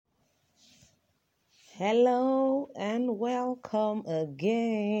Hello and welcome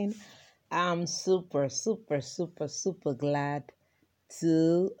again. I'm super glad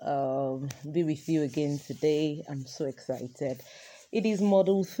to be with you again today. I'm so excited. It is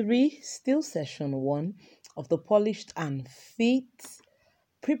Model 3, still Session 1 of the Polished and Fit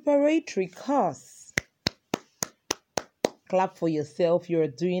Preparatory course. Clap for yourself. You're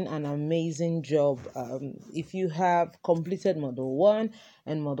doing an amazing job. If you have completed Model 1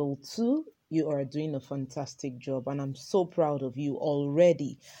 and Model 2, you are doing a fantastic job, and I'm so proud of you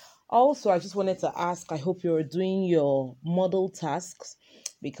already. Also, I just wanted to ask, I hope you're doing your model tasks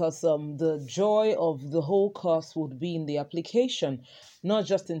because the joy of the whole course would be in the application, not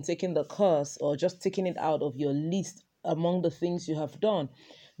just in taking the course or just taking it out of your list among the things you have done.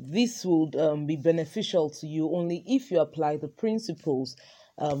 This would be beneficial to you only if you apply the principles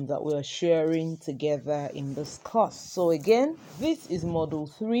that we're sharing together in this course. So again, this is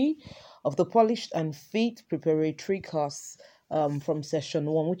Module 3 of the Polished and Fit Preparatory course from Session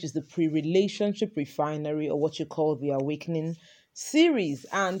 1, which is the Pre-Relationship Refinery, or what you call the Awakening series.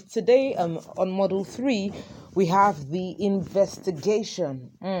 And today on Module 3, we have the investigation.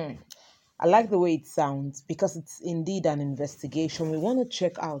 I like the way it sounds because it's indeed an investigation. We want to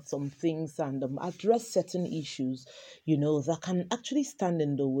check out some things and address certain issues, that can actually stand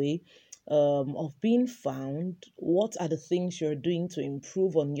in the way of being found. What are the things you're doing to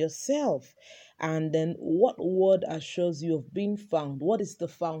improve on yourself? And then what word assures you of being found? What is the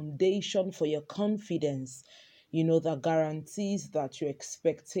foundation for your confidence, that guarantees that your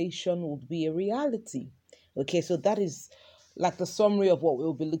expectation will be a reality? Okay, so that is like the summary of what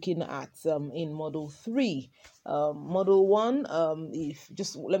we'll be looking at in Model 3. Model 1, if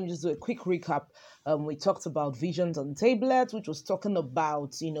just let me just do a quick recap. We talked about visions on tablets, which was talking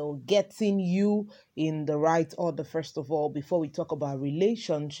about, getting you in the right order, first of all, before we talk about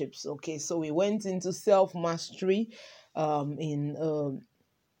relationships. Okay, so we went into self-mastery in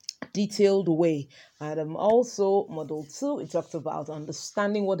detailed way. And also Model 2, it talked about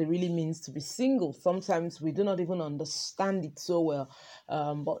understanding what it really means to be single. Sometimes we do not even understand it so well.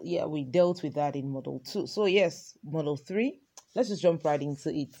 But yeah, we dealt with that in Model 2. So yes, Model 3, let's just jump right into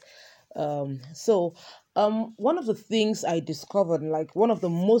it. One of the things I discovered, like one of the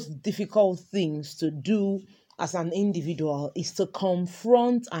most difficult things to do as an individual, is to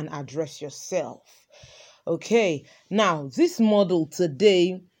confront and address yourself. Okay, now this model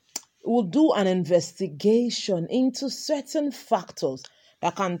today will do an investigation into certain factors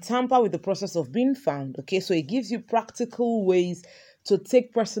that can tamper with the process of being found. Okay, so it gives you practical ways to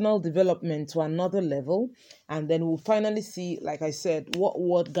take personal development to another level. And then we'll finally see, like I said,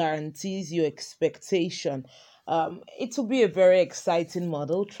 what guarantees your expectation. It will be a very exciting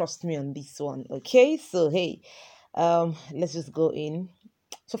model. Trust me on this one. Okay, so hey, let's just go in.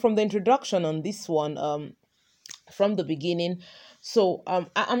 So from the introduction on this one, from the beginning. So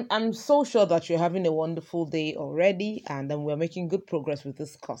I'm so sure that you're having a wonderful day already, and we're making good progress with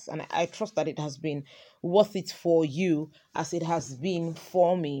this course. And I trust that it has been worth it for you as it has been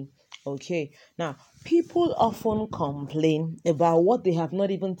for me. Okay. Now, people often complain about what they have not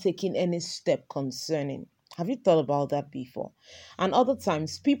even taken any step concerning. Have you thought about that before? And other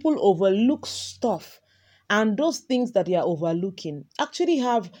times, people overlook stuff, and those things that they are overlooking actually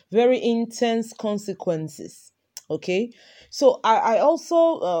have very intense consequences. Okay, so I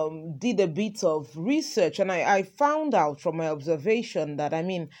also did a bit of research, and I found out from my observation that, I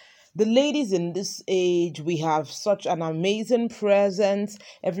mean, the ladies in this age, we have such an amazing presence.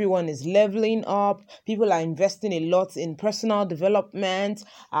 Everyone is leveling up. People are investing a lot in personal development.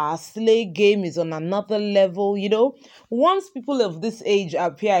 Our slay game is on another level. Once people of this age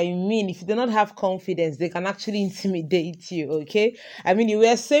appear, I mean, if you do not have confidence, they can actually intimidate you. Okay, I mean, you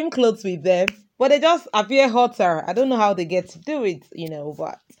wear same clothes with them, but they just appear hotter. I don't know how they get to do it,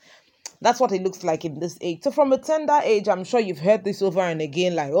 but that's what it looks like in this age. So from a tender age, I'm sure you've heard this over and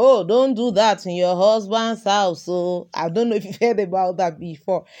again, like, oh, don't do that in your husband's house. So I don't know if you've heard about that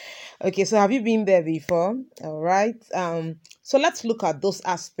before. Okay, so have you been there before? All right. So let's look at those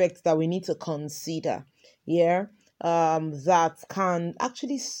aspects that we need to consider here, that can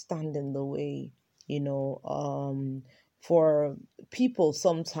actually stand in the way, for people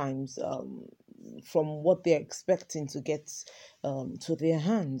sometimes, from what they're expecting to get to their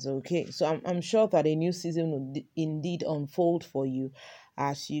hands. Okay, so I'm sure that a new season will indeed unfold for you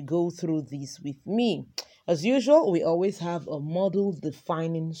as you go through this with me. As usual, we always have a model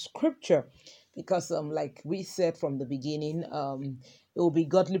defining scripture because, like we said from the beginning, it will be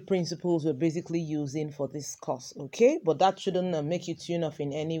godly principles we're basically using for this course. Okay, but that shouldn't make you tune off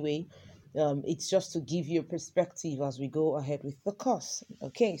in any way. It's just to give you a perspective as we go ahead with the course.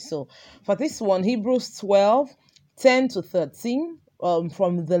 Okay, so for this one, Hebrews 12:10 to 13,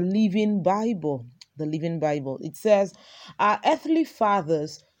 from the Living Bible. The Living Bible. It says, our earthly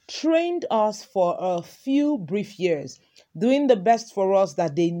fathers trained us for a few brief years, doing the best for us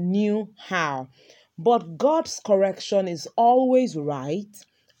that they knew how. But God's correction is always right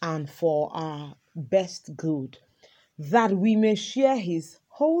and for our best good, that we may share his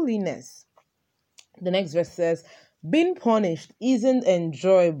holiness. The next verse says, being punished isn't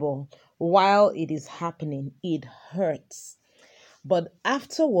enjoyable while it is happening, it hurts. But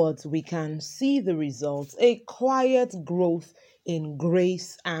afterwards, we can see the results, a quiet growth in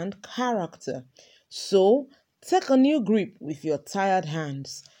grace and character. So, take a new grip with your tired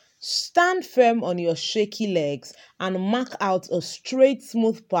hands. Stand firm on your shaky legs and mark out a straight,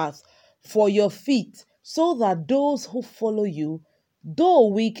 smooth path for your feet so that those who follow you, though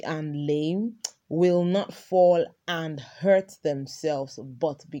weak and lame, will not fall and hurt themselves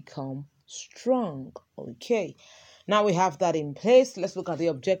but become strong. Okay. Now we have that in place. Let's look at the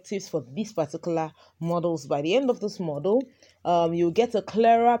objectives for these particular models. By the end of this model, you'll get a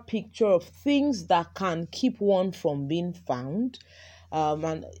clearer picture of things that can keep one from being found.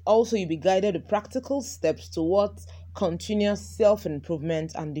 And also you'll be guided to practical steps towards continuous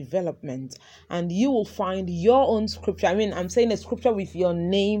self-improvement and development. And you will find your own scripture. I mean, I'm saying a scripture with your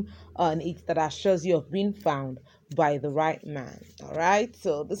name on it that assures you of being found by the right man. All right.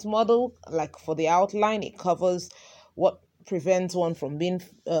 So this model, like for the outline, it covers what prevents one from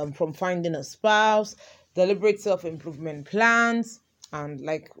from finding a spouse, deliberate self-improvement plans, and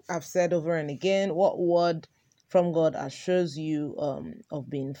like I've said over and again, what word from God assures you of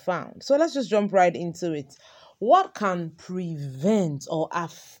being found. So let's just jump right into it. What can prevent or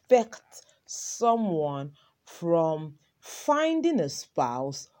affect someone from finding a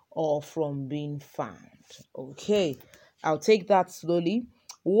spouse or from being found? Okay, I'll take that slowly.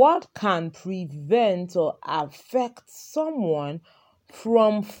 What can prevent or affect someone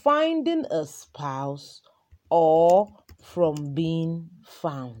from finding a spouse or from being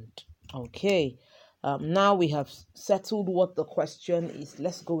found? Okay. Now we have settled what the question is.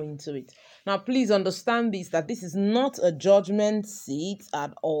 Let's go into it. Now, please understand this, that this is not a judgment seat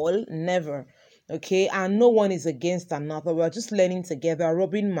at all. Never. Okay, and no one is against another. We're just learning together,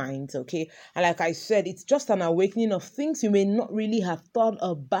 rubbing minds. Okay, and like I said, it's just an awakening of things you may not really have thought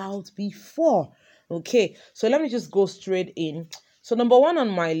about before. Okay, so let me just go straight in. So number one on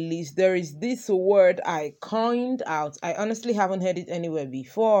my list, there is this word I coined out. I honestly haven't heard it anywhere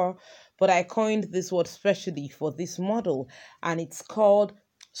before, but I coined this word specially for this model, and it's called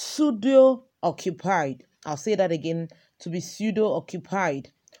pseudo-occupied. I'll say that again, to be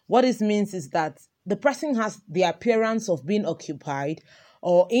pseudo-occupied. What this means is that the person has the appearance of being occupied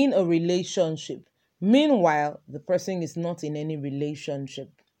or in a relationship. Meanwhile, the person is not in any relationship.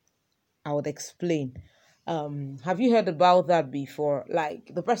 I would explain. Have you heard about that before?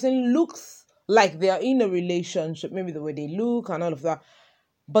 Like the person looks like they are in a relationship, maybe the way they look and all of that,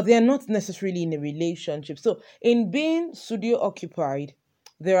 but they are not necessarily in a relationship. So, in being studio occupied,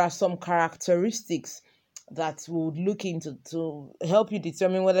 there are some characteristics that would look into to help you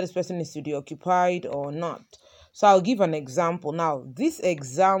determine whether this person is studio occupied or not. So, I'll give an example. Now, this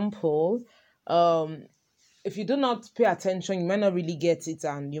example, um, if you do not pay attention, you might not really get it,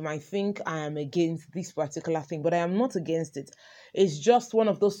 and you might think I am against this particular thing, but I am not against it. It's just one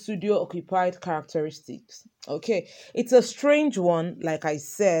of those studio occupied characteristics. Okay, it's a strange one, like I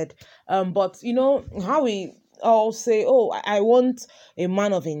said, but you know how we all say, oh, I want a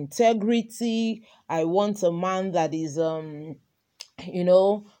man of integrity. I want a man that is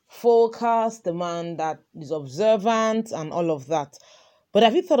focused, a man that is observant, and all of that. But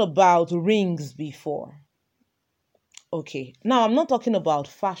have you thought about rings before? Okay, now I'm not talking about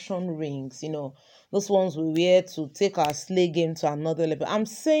fashion rings, those ones we wear to take our slay game to another level. I'm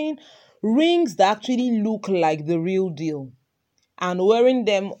saying rings that actually look like the real deal and wearing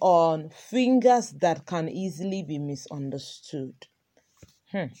them on fingers that can easily be misunderstood.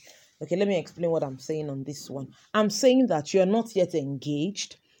 Okay, let me explain what I'm saying on this one. I'm saying that you're not yet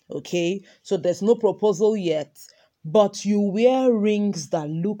engaged, okay? So there's no proposal yet, but you wear rings that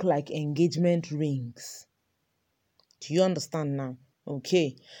look like engagement rings. Do you understand now?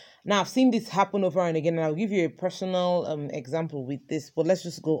 Okay. Now, I've seen this happen over and again, and I'll give you a personal example with this, but let's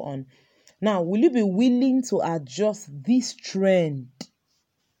just go on. Now, will you be willing to adjust this trend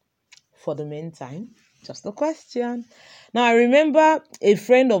for the meantime? Just a question. Now, I remember a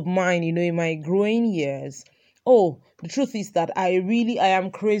friend of mine, in my growing years. Oh, the truth is that I am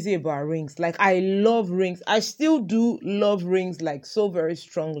crazy about rings. Like, I love rings. I still do love rings, like, so very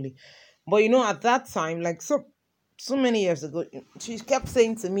strongly. But at that time, like so many years ago, she kept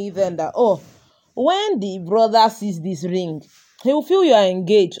saying to me then that, oh, when the brother sees this ring, he will feel you are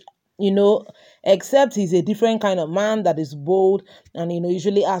engaged, you know, except he's a different kind of man that is bold and,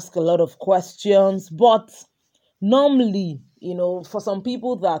 usually ask a lot of questions. But normally, for some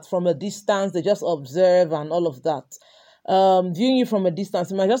people that from a distance, they just observe and all of that. Viewing you from a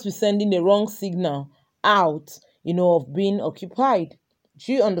distance, it might just be sending a wrong signal out, of being occupied.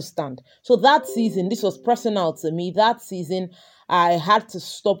 Do you understand? So that season, this was personal to me. That season, I had to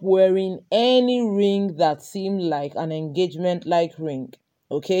stop wearing any ring that seemed like an engagement like ring.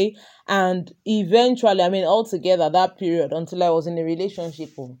 Okay. And eventually, I mean, altogether, that period until I was in a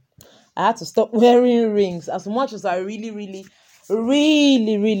relationship, oh, I had to stop wearing rings. As much as I really, really,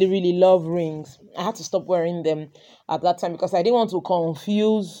 really, really, really love rings, I had to stop wearing them at that time because I didn't want to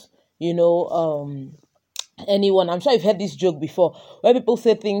confuse, anyone. I'm sure you've heard this joke before where people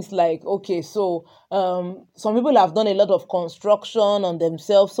say things like, okay, so some people have done a lot of construction on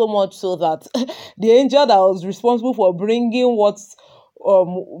themselves, so much so that the angel that was responsible for bringing what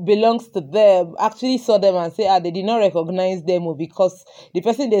belongs to them actually saw them and say, they did not recognize them, because the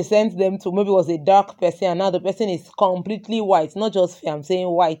person they sent them to maybe was a dark person and now the person is completely white, not just fair, I'm saying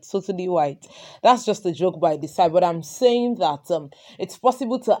white, totally white. That's just a joke by the side, but I'm saying that it's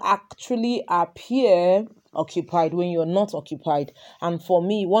possible to actually appear occupied when you're not occupied. And for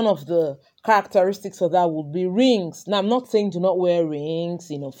me, one of the characteristics of that would be rings. Now, I'm not saying do not wear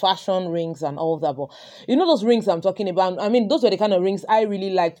rings, fashion rings and all that, but those rings I'm talking about. I mean, those were the kind of rings I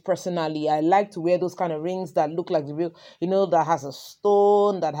really liked personally. I like to wear those kind of rings that look like the real, that has a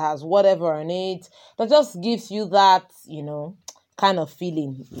stone, that has whatever on it, that just gives you that, kind of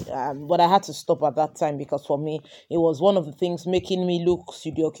feeling. But I had to stop at that time because for me, it was one of the things making me look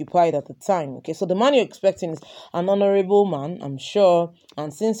studio occupied at the time. Okay, so the man you're expecting is an honorable man, I'm sure.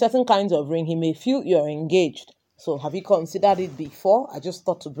 And since certain kinds of ring, he may feel you're engaged. So have you considered it before? I just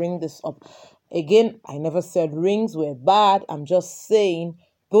thought to bring this up. Again, I never said rings were bad. I'm just saying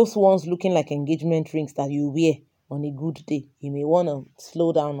those ones looking like engagement rings that you wear on a good day, you may want to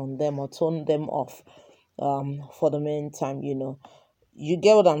slow down on them or tone them off for the meantime. You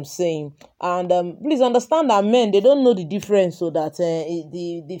get what I'm saying. And please understand that men, they don't know the difference, so that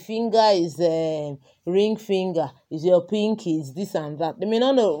the finger is ring finger, is your pinky, is this and that. They may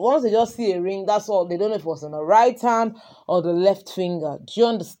not know. Once they just see a ring, that's all. They don't know if it was on the right hand or the left finger. Do you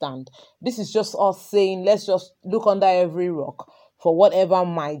understand? This is just us saying, let's just look under every rock for whatever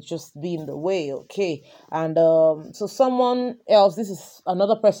might just be in the way. Okay. And so someone else, this is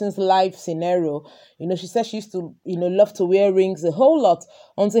another person's life scenario. She said she used to love to wear rings a whole lot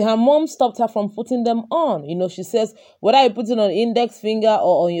until her mom stopped her from putting them on. She says whether you put it on index finger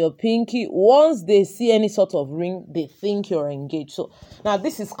or on your pinky, once they see any sort of ring, they think you're engaged. So now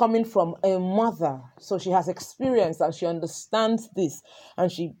this is coming from a mother, so she has experience and she understands this,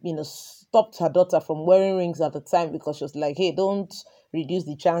 and she stopped her daughter from wearing rings at the time because she was like, hey, don't reduce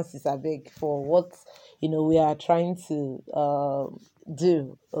the chances, I beg, for what we are trying to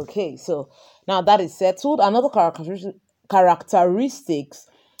do. Okay, so now that is settled. Another characteristics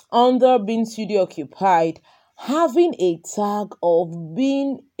under being studio occupied, having a tag of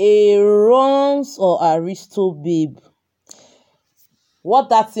being a runs or aristo babe. What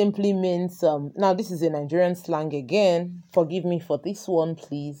that simply means, now this is a Nigerian slang again, forgive me for this one,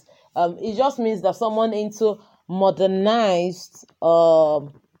 please. It just means that someone into modernized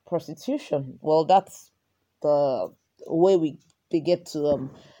prostitution. Well, that's the way we get to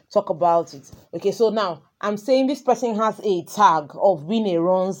talk about it. Okay, so now I'm saying this person has a tag of being a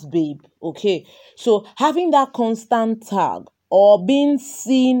runs babe. Okay, so having that constant tag or being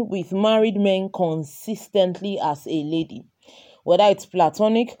seen with married men consistently as a lady, whether it's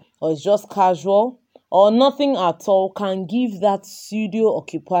platonic or it's just casual or nothing at all, can give that pseudo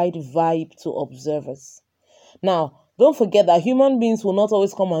occupied vibe to observers. Now, don't forget that human beings will not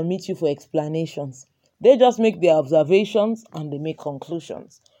always come and meet you for explanations. They just make their observations and they make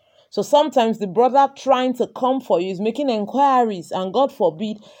conclusions. So sometimes the brother trying to come for you is making inquiries, and God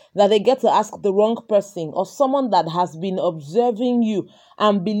forbid that they get to ask the wrong person or someone that has been observing you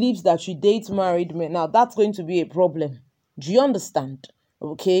and believes that you date married men. Now, that's going to be a problem. Do you understand?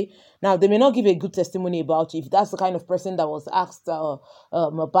 Okay. Now, they may not give a good testimony about you if that's the kind of person that was asked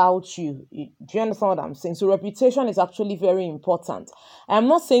about you. Do you understand what I'm saying? So reputation is actually very important. I'm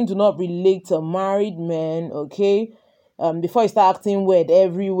not saying do not relate to married men, okay? Before you start acting weird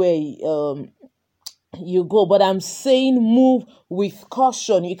everywhere you go. But I'm saying move with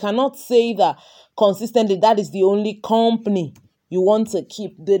caution. You cannot say that consistently that is the only company you want to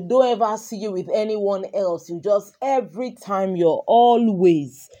keep. They don't ever see you with anyone else. You just, every time you're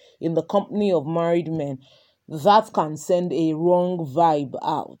always in the company of married men, that can send a wrong vibe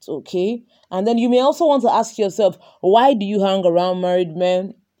out, okay? And then you may also want to ask yourself, why do you hang around married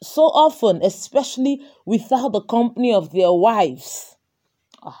men so often, especially without the company of their wives?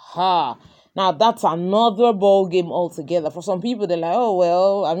 Aha. Now that's another ball game altogether. For some people, they're like, oh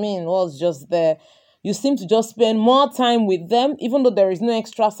well, I mean, what's just there? You seem to just spend more time with them, even though there is no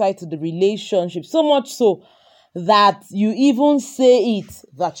extra side to the relationship. So much so that you even say it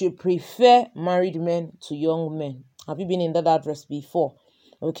that you prefer married men to young men. Have you been in that address before?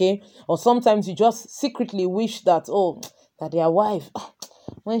 Okay. Or sometimes you just secretly wish that, oh, that their wife,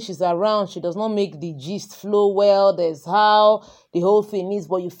 when she's around, she does not make the gist flow well. There's how the whole thing is,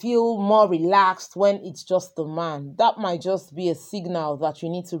 but you feel more relaxed when it's just the man. That might just be a signal that you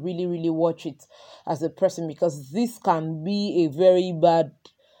need to really, really watch it as a person, because this can be a very bad,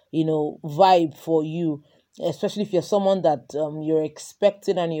 vibe for you, especially if you're someone that you're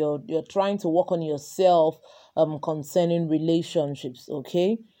expecting and you're trying to work on yourself concerning relationships.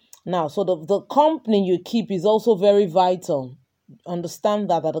 Okay. Now, so the company you keep is also very vital. Understand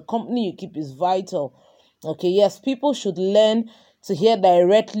that the company you keep is vital. Okay, yes, people should learn to hear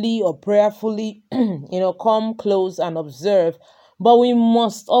directly or prayerfully, come close and observe, but we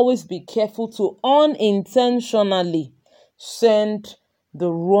must always be careful to unintentionally send the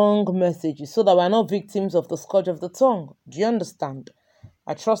wrong messages so that we're not victims of the scourge of the tongue. Do you understand?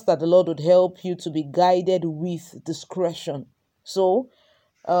 I trust that the Lord would help you to be guided with discretion. So,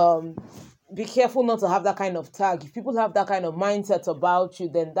 um be careful not to have that kind of tag. If people have that kind of mindset about you,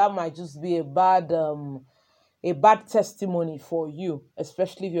 then that might just be a bad testimony for you,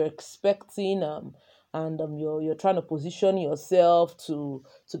 especially if you're expecting and you're trying to position yourself to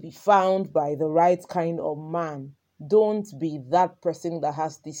be found by the right kind of man. Don't be that person that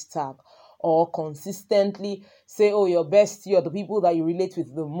has this tag, or consistently say, oh, your bestie or the people that you relate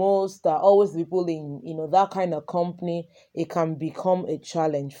with the most are always the people in that kind of company. It can become a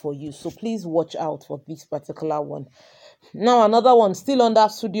challenge for you, so please watch out for this particular one. Now, another one still under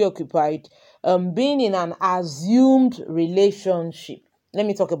studio occupied, being in an assumed relationship. Let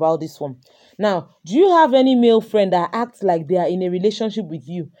me talk about this one. Now, do you have any male friend that acts like they are in a relationship with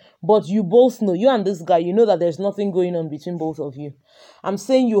you, but you both know, you and this guy, you know that there's nothing going on between both of you? I'm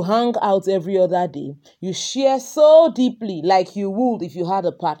saying you hang out every other day. You share so deeply, like you would if you had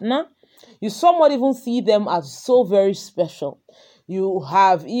a partner. You somewhat even see them as so very special. You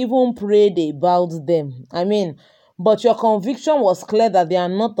have even prayed about them. I mean, but your conviction was clear that they are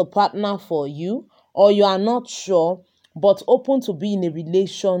not the partner for you, or you are not sure, but open to be in a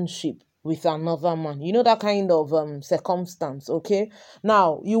relationship with another man. You know that kind of circumstance, okay?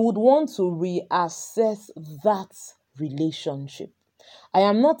 Now, you would want to reassess that relationship. I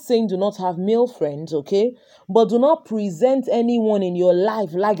am not saying do not have male friends, okay? But do not present anyone in your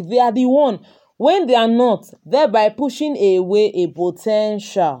life like they are the one when they are not, thereby pushing away a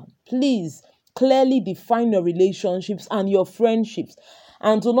potential. Please clearly define your relationships and your friendships,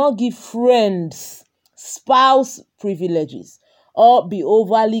 and do not give friends spouse privileges or be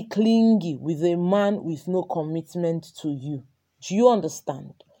overly clingy with a man with no commitment to you. Do you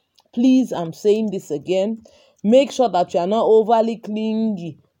understand? Please, I'm saying this again. Make sure that you are not overly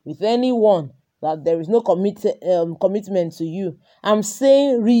clingy with anyone, that there is no commitment to you. I'm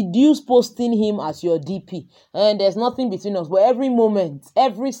saying reduce posting him as your DP. And there's nothing between us. But every moment,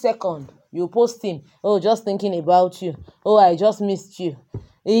 every second, you post him. Oh, just thinking about you. Oh, I just missed you.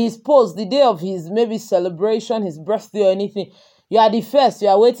 His post, the day of his maybe celebration, his birthday or anything. You are the first. You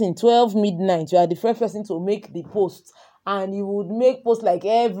are waiting 12 midnight. You are the first person to make the post, and you would make posts like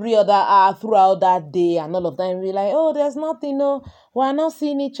every other hour throughout that day, and all of them be like, oh, there's nothing, no, we're not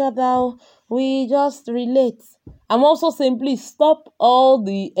seeing each other, oh, we just relate. I'm also saying, please stop all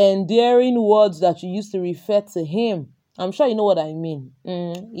the endearing words that you used to refer to him. I'm sure you know what I mean.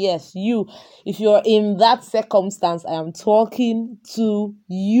 Yes, you. If you're in that circumstance, I am talking to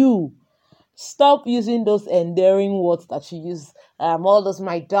you. Stop using those endearing words that you use. All those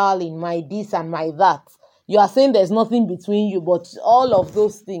my darling, my this and my that. You are saying there's nothing between you, but all of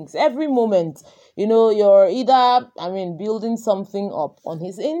those things, every moment, you're either, building something up on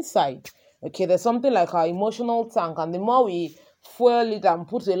his inside. Okay, there's something like our emotional tank, and the more we fuel it and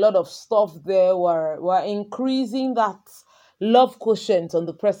put a lot of stuff there, we're increasing that love quotient on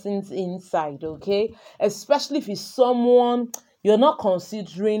the person's inside. Okay, especially if it's someone you're not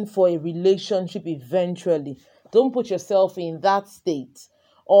considering for a relationship eventually. Don't put yourself in that state,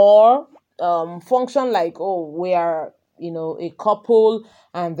 or function like, oh, we are a couple,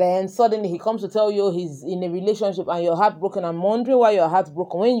 and then suddenly he comes to tell you he's in a relationship and you're heartbroken. I'm wondering why you're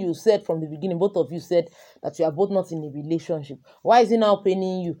heartbroken when you said from the beginning, both of you said that you are both not in a relationship. Why is it now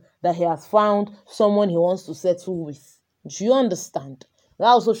paining you that he has found someone he wants to settle with? Do you understand? That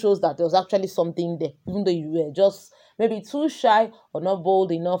also shows that there was actually something there, even though you were just maybe too shy or not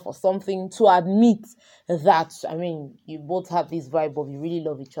bold enough or something to admit that, you both have this vibe of you really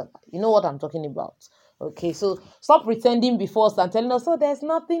love each other. You know what I'm talking about. Okay, so stop pretending before us and telling us, oh, there's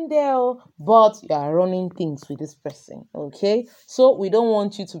nothing there, but you are running things with this person. Okay, so we don't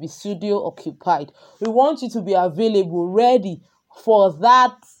want you to be studio occupied. We want you to be available, ready for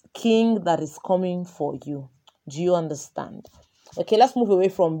that king that is coming for you. Do you understand? Okay, let's move away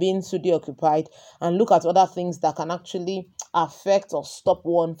from being studio occupied and look at other things that can actually affect or stop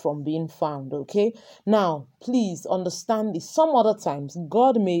one from being found. Okay, now please understand this. Some other times,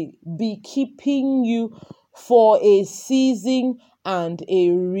 God may be keeping you for a season and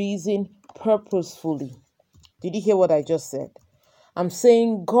a reason purposefully. Did you hear what I just said? I'm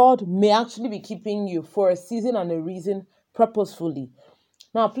saying God may actually be keeping you for a season and a reason purposefully.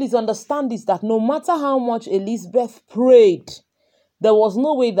 Now, please understand this, that no matter how much Elizabeth prayed, there was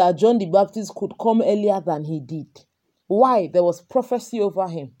no way that John the Baptist could come earlier than he did. Why? There was prophecy over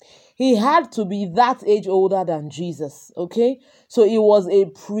him. He had to be that age older than Jesus, okay? So it was a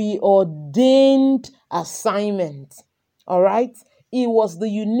preordained assignment, all right? It was the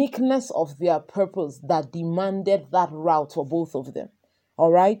uniqueness of their purpose that demanded that route for both of them.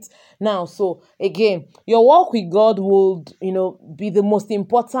 All right. Now, so again, your walk with God would, be the most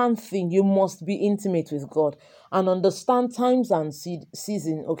important thing. You must be intimate with God and understand times and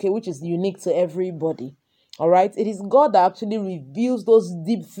season, okay, which is unique to everybody. All right. It is God that actually reveals those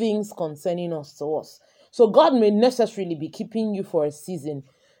deep things concerning us to us. So God may necessarily be keeping you for a season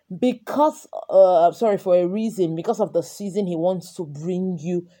for a reason, because of the season he wants to bring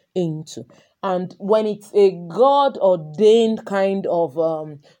you into. And when it's a God ordained kind of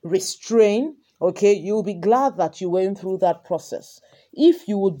restraint, okay, you'll be glad that you went through that process. If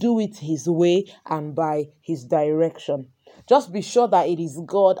you will do it his way and by his direction, just be sure that it is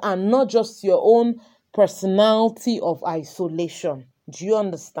God and not just your own personality of isolation. Do you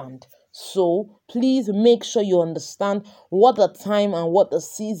understand? So please make sure you understand what the time and what the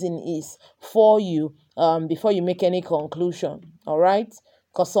season is for you before you make any conclusion. All right?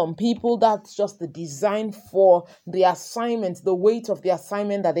 Because some people, that's just the design for the assignment, the weight of the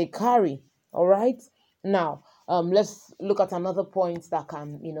assignment that they carry. All right? Now, let's look at another point that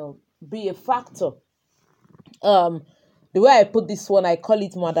can, be a factor. The way I put this one, I call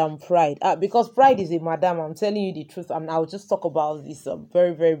it Madam Pride. Because pride is a madam, I'm telling you the truth, and I'll just talk about this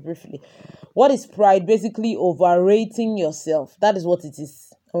very, very briefly. What is pride? Basically, overrating yourself. That is what it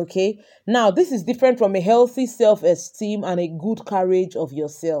is. Okay. Now, this is different from a healthy self-esteem and a good courage of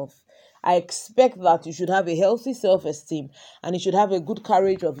yourself. I expect that you should have a healthy self-esteem and you should have a good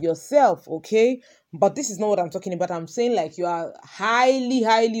courage of yourself, okay? But this is not what I'm talking about. I'm saying like you are highly,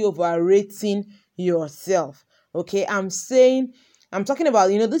 highly overrating yourself, okay? I'm talking about,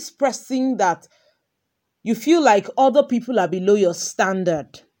 this pressing that you feel like other people are below your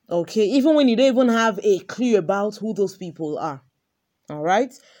standard, okay? Even when you don't even have a clue about who those people are. All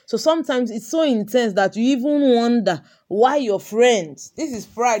right. So sometimes it's so intense that you even wonder why your friends, this is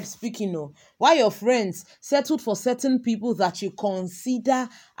pride speaking, why your friends settled for certain people that you consider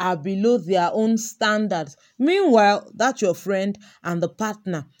are below their own standards. Meanwhile, that your friend and the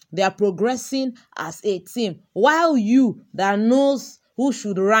partner, they are progressing as a team, while you that knows who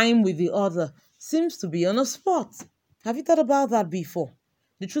should rhyme with the other seems to be on a spot. Have you thought about that before?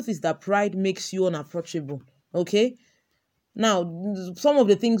 The truth is that pride makes you unapproachable. Okay. Now, some of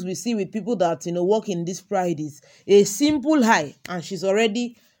the things we see with people that, work in this pride is a simple hi, and she's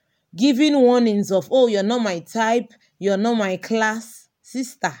already giving warnings of, oh, you're not my type, you're not my class.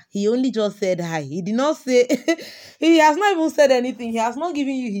 Sister, he only just said hi. He did not say, he has not even said anything. He has not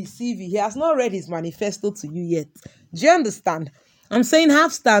given you his CV. He has not read his manifesto to you yet. Do you understand? I'm saying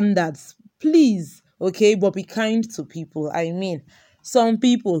have standards, please, okay, but be kind to people. Some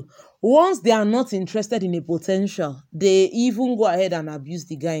people, once they are not interested in a potential, they even go ahead and abuse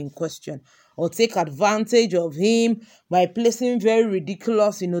the guy in question or take advantage of him by placing very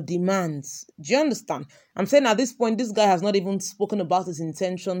ridiculous, demands. Do you understand? I'm saying at this point, this guy has not even spoken about his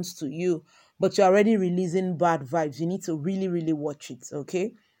intentions to you, but you're already releasing bad vibes. You need to really, really watch it,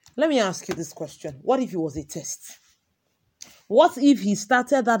 okay? Let me ask you this question. What if it was a test? What if he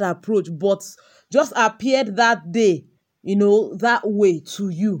started that approach but just appeared that day, that way to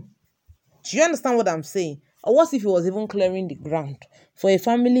you? Do you understand what I'm saying? Or what if he was even clearing the ground for a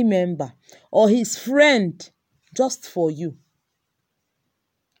family member or his friend just for you.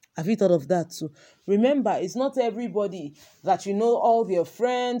 Have you thought of that too? Remember, it's not everybody that you know all their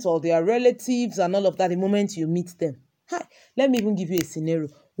friends or their relatives and all of that the moment you meet them. Hi, let me even give you a scenario.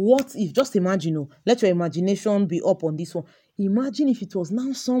 What if, just imagine, oh, let your imagination be up on this one. Imagine if it was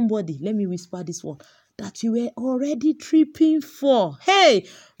now somebody, let me whisper this one, that you were already tripping for. Hey,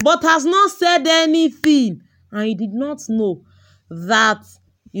 but has not said anything. And you did not know that,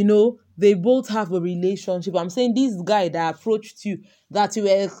 they both have a relationship. I'm saying this guy that approached you, that you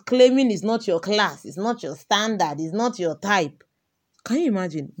were claiming is not your class, is not your standard, is not your type. Can you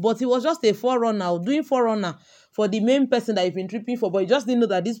imagine? But he was just a forerunner, doing forerunner for the main person that you've been tripping for, but you just didn't know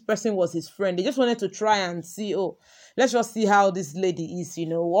that this person was his friend. They just wanted to try and see, oh, let's just see how this lady is,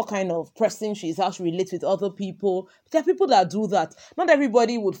 what kind of person she is, how she relates with other people. There are people that do that. Not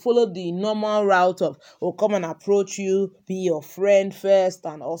everybody would follow the normal route of, oh, come and approach you, be your friend first,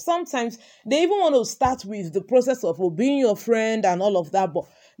 and or sometimes they even want to start with the process of, oh, being your friend and all of that, but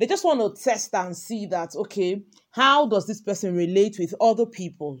they just want to test and see that, okay, how does this person relate with other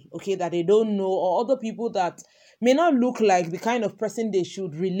people, okay, that they don't know, or other people that may not look like the kind of person they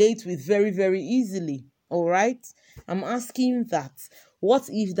should relate with very, very easily. All right? I'm asking that. What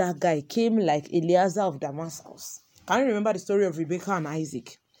if that guy came like Eliezer of Damascus? Can you remember the story of Rebecca and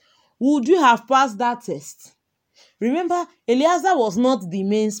Isaac? Would you have passed that test? Remember, Eliezer was not the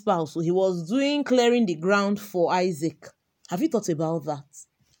main spouse, so he was doing clearing the ground for Isaac. Have you thought about that?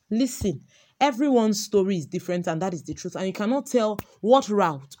 Listen, everyone's story is different, and that is the truth. And you cannot tell what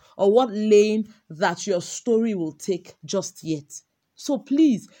route or what lane that your story will take just yet. So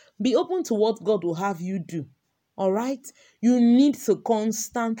please be open to what God will have you do. All right? You need to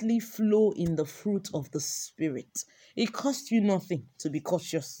constantly flow in the fruit of the Spirit. It costs you nothing to be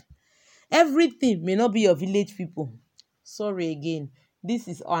cautious. Everything may not be your village people. Sorry again. This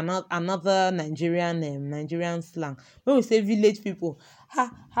is another Nigerian slang. When we say village people,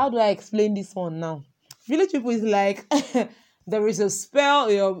 how do I explain this one now? Village people is like there is a spell,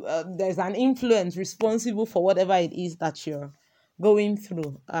 there's an influence responsible for whatever it is that you're going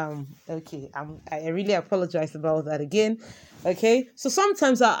through. Okay, I really apologize about that again. Okay, so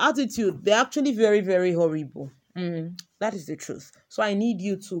sometimes our attitude, they're actually very, very horrible. That is the truth. So I need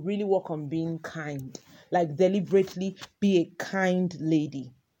you to really work on being kind, like deliberately be a kind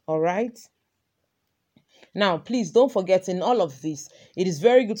lady. All right. Now, please don't forget, in all of this, it is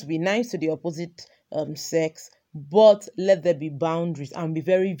very good to be nice to the opposite sex, but let there be boundaries and be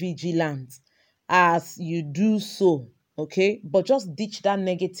very vigilant as you do so. Okay, but just ditch that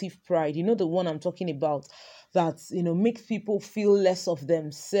negative pride. You know, the one I'm talking about, that makes people feel less of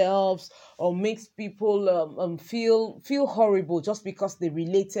themselves, or makes people feel horrible just because they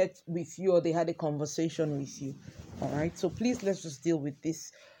related with you or they had a conversation with you. All right, so please, let's just deal with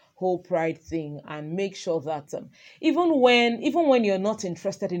this whole pride thing and make sure that even when you're not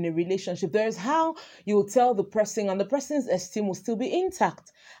interested in a relationship, there's how you'll tell the person, and the person's esteem will still be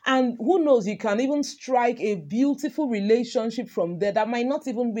intact. And who knows, you can even strike a beautiful relationship from there that might not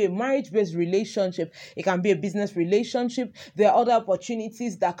even be a marriage-based relationship. It can be a business relationship. There are other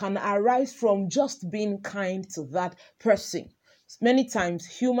opportunities that can arise from just being kind to that person. Many times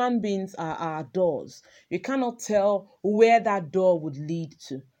human beings are our doors. You cannot tell where that door would lead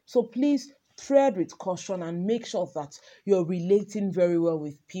to. So please tread with caution and make sure that you're relating very well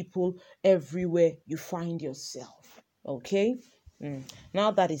with people everywhere you find yourself. Okay?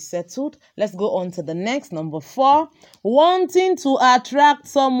 Now that is settled, let's go on to the next, number 4. Wanting to attract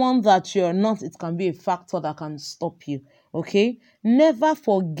someone that you're not, it can be a factor that can stop you. Okay? Never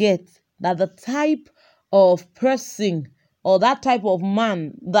forget that the type of person or that type of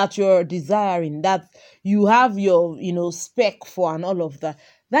man that you're desiring, that you have your, spec for and all of that,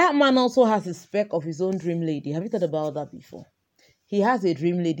 that man also has a spec of his own dream lady. Have you thought about that before? He has a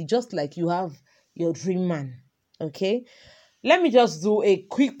dream lady just like you have your dream man. Okay? Let me just do a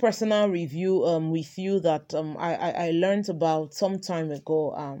quick personal review with you that I learned about some time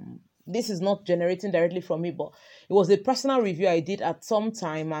ago. This is not generating directly from me, but it was a personal review I did at some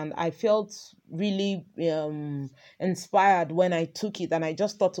time, and I felt really inspired when I took it, and I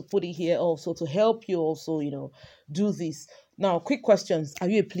just thought to put it here also to help you also, do this. Now, quick questions. Are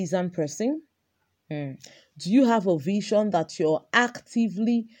you a pleasant person? Do you have a vision that you're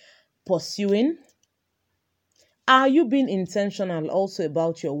actively pursuing? Are you being intentional also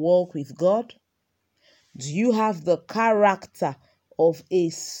about your walk with God? Do you have the character of a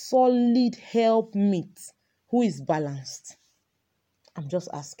solid helpmeet who is balanced? I'm just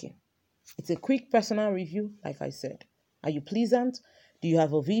asking. It's a quick personal review, like I said. Are you pleasant? Do you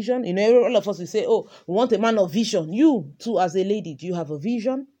have a vision? All of us will say, oh, we want a man of vision. You too, as a lady, do you have a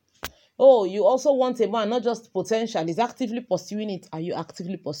vision? Oh, you also want a man, not just potential, is actively pursuing it. Are you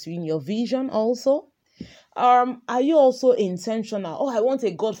actively pursuing your vision also? Are you also intentional? Oh, I want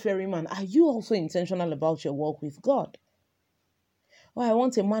a God-fearing man. Are you also intentional about your walk with God? Oh, I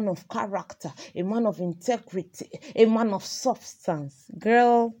want a man of character, a man of integrity, a man of substance.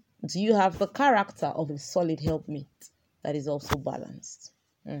 Girl, do you have the character of a solid helpmate that is also balanced?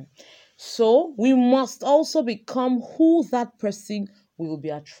 Mm. So we must also become who that person will be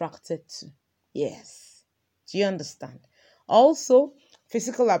attracted to. Yes. Do you understand? Also,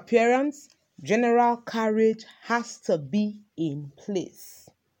 physical appearance, general courage has to be in place.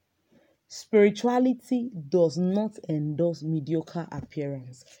 Spirituality does not endorse mediocre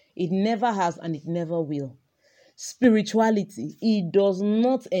appearance. It never has and it never will. Spirituality, it does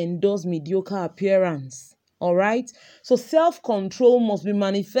not endorse mediocre appearance. All right? So self control must be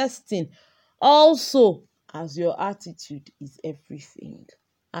manifesting also as your attitude is everything.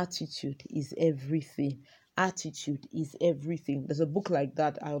 Attitude is everything. Attitude is everything. There's a book like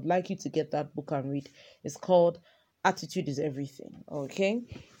that. I would like you to get that book and read. It's called Attitude is Everything. Okay?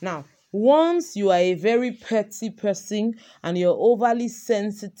 Now, once you are a very petty person and you're overly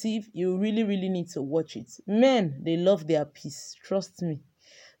sensitive, you really, really need to watch it. Men, they love their peace. Trust me.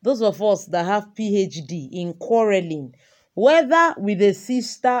 Those of us that have PhD in quarreling, whether with a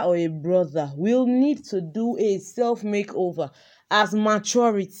sister or a brother, will need to do a self makeover as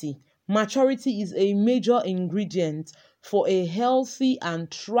maturity. Maturity is a major ingredient for a healthy and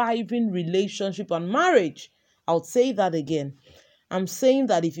thriving relationship and marriage. I'll say that again. I'm saying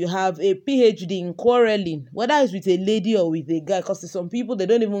that if you have a PhD in quarreling, whether it's with a lady or with a guy, because some people they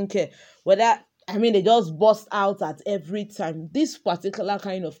don't even care whether they just bust out at every time. This particular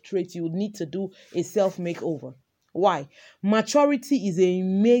kind of trait, you would need to do a self makeover. Why? Maturity is a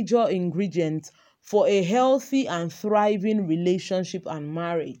major ingredient for a healthy and thriving relationship and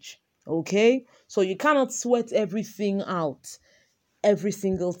marriage. Okay? So you cannot sweat everything out every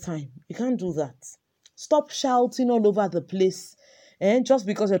single time. You can't do that. Stop shouting all over the place and just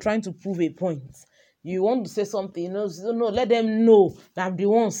because you're trying to prove a point. You want to say something, no, let them know that I'm the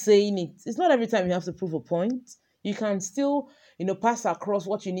one saying it. It's not every time you have to prove a point. You can still, pass across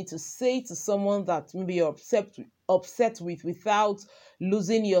what you need to say to someone that maybe you're upset with without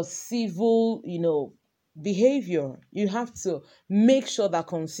losing your civil, behavior. You have to make sure that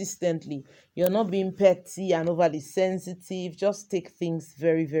consistently you're not being petty and overly sensitive. Just take things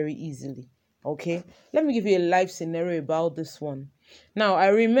very, very easily. Okay, let me give you a live scenario about this one. Now, I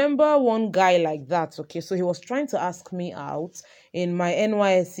remember one guy like that. Okay, so he was trying to ask me out in my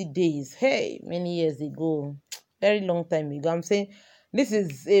NYSC days. Hey, many years ago, very long time ago. I'm saying this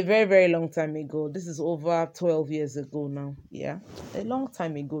is a very, very long time ago. This is over 12 years ago now. Yeah, a long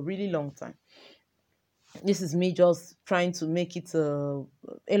time ago, really long time. This is me just trying to make it a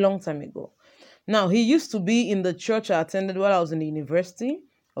long time ago. Now, he used to be in the church I attended while I was in the university.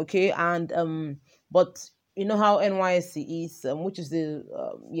 Okay, and but you know how NYSC is, which is the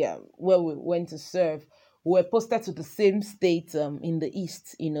where we went to serve. We were posted to the same state in the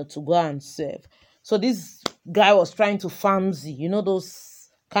east, to go and serve. So this guy was trying to fancy, those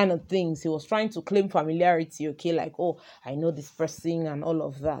kind of things. He was trying to claim familiarity. Okay, like, oh, I know this person and all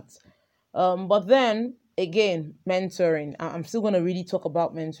of that. But then again, mentoring. I'm still going to really talk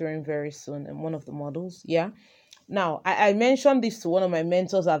about mentoring very soon in one of the models. Yeah. Now, I mentioned this to one of my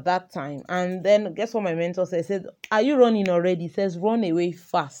mentors at that time. And then guess what my mentor said? He said, are you running already? He says, run away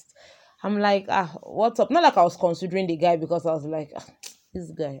fast. I'm like, what's up? Not like I was considering the guy because I was like,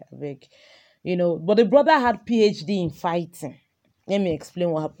 this guy, I beg. But the brother had PhD in fighting. Let me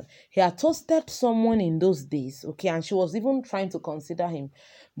explain what happened. He had toasted someone in those days, okay, and she was even trying to consider him.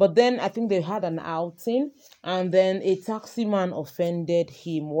 But then I think they had an outing, and then a taxi man offended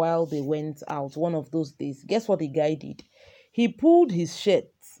him while they went out one of those days. Guess what the guy did? He pulled his shirt,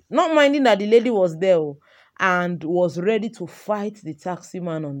 not minding that the lady was there, and was ready to fight the taxi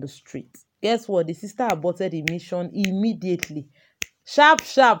man on the street. Guess what? The sister aborted the mission immediately. Sharp,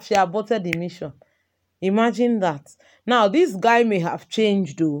 sharp, she aborted the mission. Imagine that. Now, this guy may have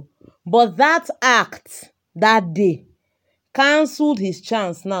changed though, but that act that day cancelled his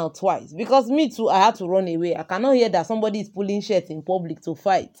chance now twice. Because me too, I had to run away. I cannot hear that somebody is pulling shirts in public to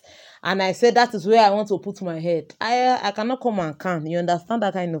fight. And I said that is where I want to put my head. I cannot come and can. You understand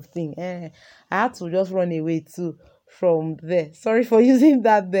that kind of thing? I had to just run away too from there. Sorry for using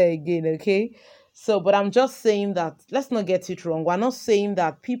that there again, okay? So, but I'm just saying that, let's not get it wrong. We're not saying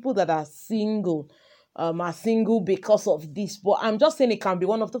that people that are single because of this, but I'm just saying it can be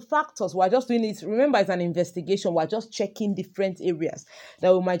one of the factors. We're just doing it. Remember, it's an investigation. We're just checking different areas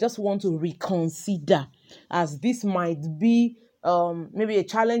that we might just want to reconsider, as this might be maybe a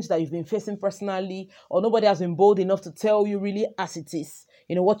challenge that you've been facing personally, or nobody has been bold enough to tell you really as it is,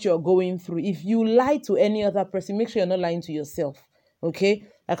 what you're going through. If you lie to any other person, make sure you're not lying to yourself. Okay,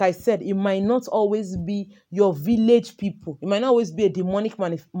 like I said, it might not always be your village people, it might not always be a demonic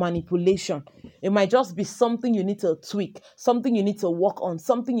manipulation. It might just be something you need to tweak, something you need to work on,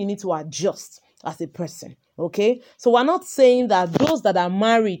 something you need to adjust as a person. Okay, so we're not saying that those that are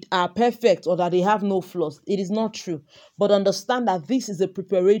married are perfect or that they have no flaws. It is not true. But understand that this is a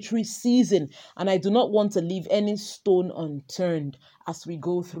preparatory season, and I do not want to leave any stone unturned as we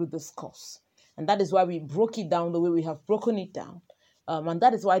go through this course. And that is why we broke it down the way we have broken it down. And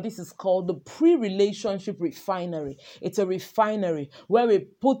that is why this is called the pre-relationship refinery. It's a refinery where we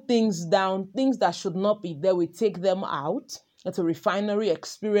put things down, things that should not be there, we take them out. It's a refinery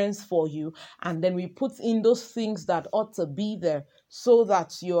experience for you. And then we put in those things that ought to be there so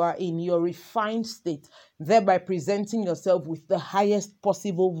that you are in your refined state, thereby presenting yourself with the highest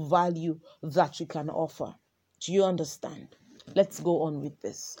possible value that you can offer. Do you understand? Let's go on with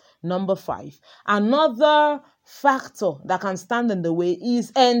this. Number 5. Another factor that can stand in the way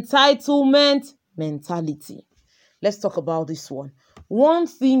is entitlement mentality. Let's talk about this one. One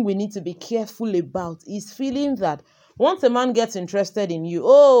thing we need to be careful about is feeling that once a man gets interested in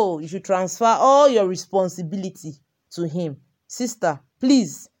you, you should transfer all your responsibility to him. Sister,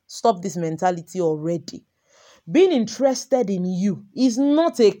 please stop this mentality already. Being interested in you is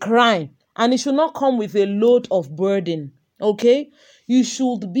not a crime, and it should not come with a load of burden. Okay? You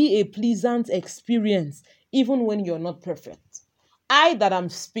should be a pleasant experience even when you're not perfect. I that I'm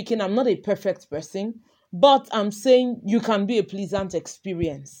speaking, I'm not a perfect person, but I'm saying you can be a pleasant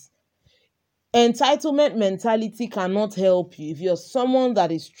experience. Entitlement mentality cannot help you if you're someone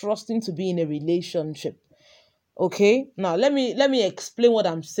that is trusting to be in a relationship. Okay, now let me explain what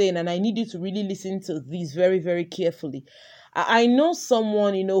I'm saying, and I need you to really listen to this very, very carefully. I know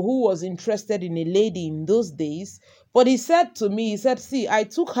someone, who was interested in a lady in those days, but he said to me, see, I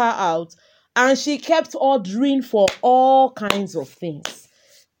took her out and she kept ordering for all kinds of things.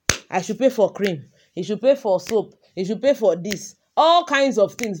 I should pay for cream, he should pay for soap, he should pay for this. All kinds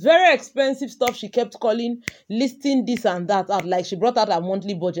of things, very expensive stuff. She kept calling, listing this and that out, like she brought out a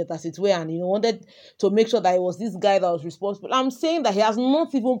monthly budget as it were, and wanted to make sure that it was this guy that was responsible. I'm saying that he has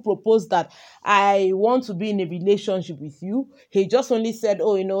not even proposed that I want to be in a relationship with you. He just only said,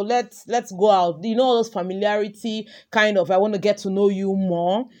 let's go out. All those familiarity kind of, I want to get to know you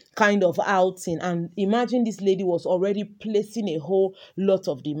more kind of outing. And imagine this lady was already placing a whole lot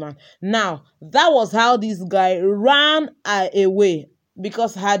of demand. Now, that was how this guy ran away,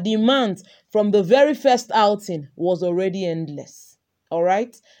 because her demand from the very first outing was already endless. All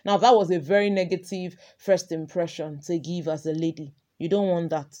right. Now, that was a very negative first impression to give as a lady. You don't want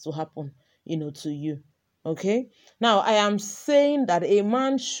that to happen, to you. Okay. Now, I am saying that a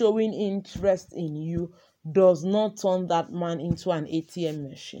man showing interest in you does not turn that man into an ATM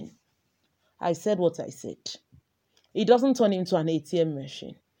machine. I said what I said. It doesn't turn into an ATM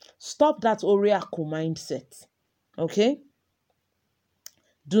machine. Stop that oracle mindset. Okay?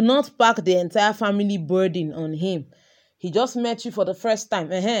 Do not pack the entire family burden on him. He just met you for the first time.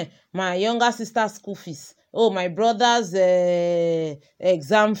 My younger sister's school fees. Oh, my brother's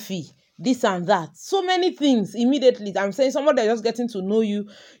exam fee. This and that. So many things immediately. I'm saying somebody that's just getting to know you.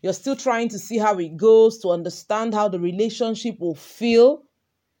 You're still trying to see how it goes, to understand how the relationship will feel.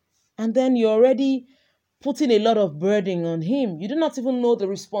 And then you're already putting a lot of burden on him. You do not even know the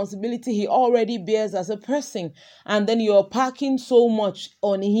responsibility he already bears as a person. And then you're packing so much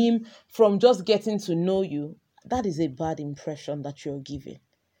on him from just getting to know you. That is a bad impression that you're giving.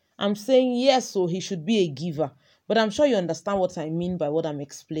 I'm saying yes, so he should be a giver. But I'm sure you understand what I mean by what I'm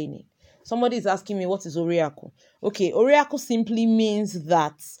explaining. Somebody is asking me, what is Oriaku? Okay, Oriaku simply means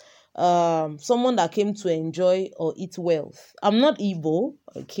that someone that came to enjoy or eat wealth. I'm not Igbo,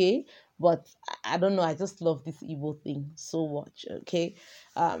 okay? But I don't know, I just love this Igbo thing so much, okay?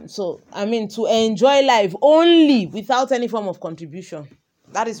 To enjoy life only without any form of contribution.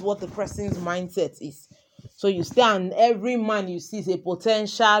 That is what the person's mindset is. So you stay, and every man you see is a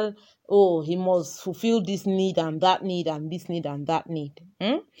potential, he must fulfill this need and that need and this need and that need.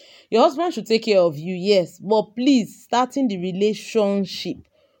 Your husband should take care of you, yes, but please, starting the relationship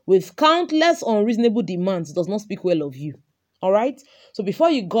with countless unreasonable demands does not speak well of you. All right? So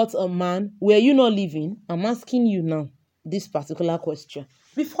before you got a man, were you not living? I'm asking you now this particular question.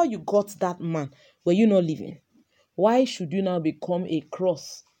 Before you got that man, were you not living? Why should you now become a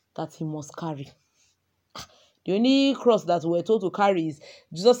cross that he must carry? The only cross that we're told to carry is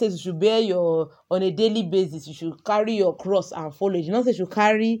Jesus says you should bear your on a daily basis. You should carry your cross and follow. You not say you should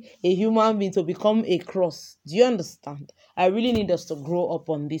carry a human being to become a cross. Do you understand? I really need us to grow up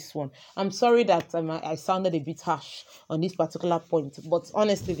on this one. I'm sorry that I sounded a bit harsh on this particular point, but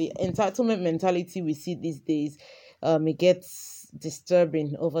honestly, the entitlement mentality we see these days, it gets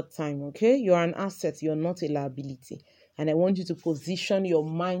disturbing over time. Okay, you are an asset. You're not a liability, and I want you to position your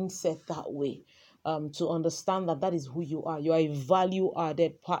mindset that way, to understand that that is who you are. You are a value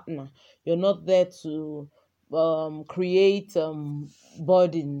added partner. You're not there to create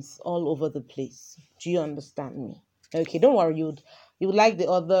burdens all over the place. Do you understand me? Okay, don't worry. You would like the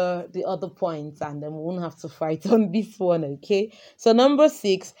other points, and then we won't have to fight on this one. Okay. So number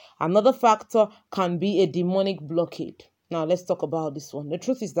 6, another factor can be a demonic blockade. Now let's talk about this one. The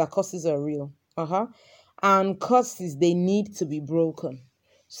truth is that curses are real. And curses, they need to be broken.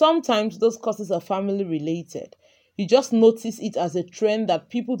 Sometimes those causes are family related. You just notice it as a trend that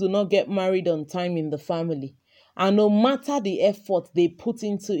people do not get married on time in the family. And no matter the effort they put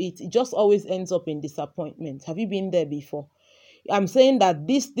into it, it just always ends up in disappointment. Have you been there before? I'm saying that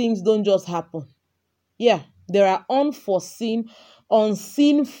these things don't just happen. Yeah, there are unforeseen,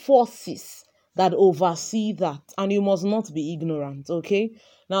 unseen forces that oversee that, and you must not be ignorant, okay?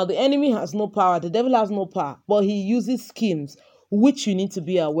 Now, the enemy has no power, the devil has no power, but he uses schemes which you need to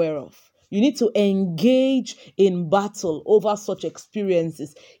be aware of. You need to engage in battle over such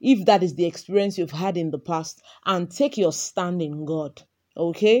experiences, if that is the experience you've had in the past, and take your stand in God,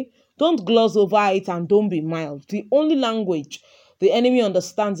 okay? Don't gloss over it and don't be mild. The only language the enemy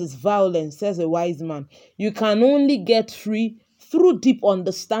understands is violence, says a wise man. You can only get free through deep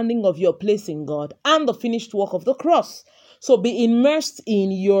understanding of your place in God and the finished work of the cross. So be immersed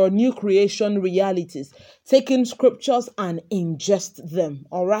in your new creation realities, taking scriptures and ingest them.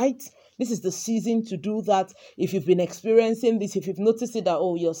 All right? This is the season to do that. If you've been experiencing this, if you've noticed it that,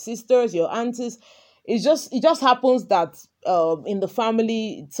 oh, your sisters, your aunties, it just happens that in the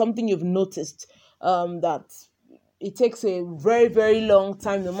family, it's something you've noticed, that it takes a very, very long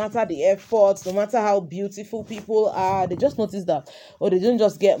time, no matter the efforts, no matter how beautiful people are. They just notice that, or they don't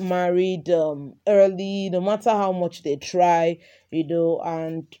just get married early, no matter how much they try,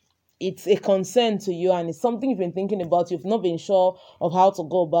 and it's a concern to you, and it's something you've been thinking about. You've not been sure of how to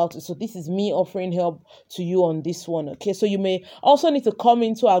go about it. So this is me offering help to you on this one. Okay, so you may also need to come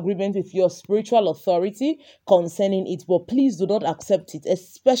into agreement with your spiritual authority concerning it, but please do not accept it,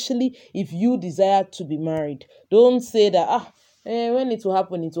 especially if you desire to be married. Don't say that, when it will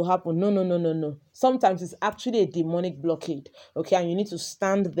happen, it will happen. No, no, no, no, no. Sometimes it's actually a demonic blockade, okay? And you need to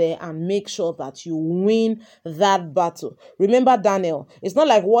stand there and make sure that you win that battle. Remember Daniel, it's not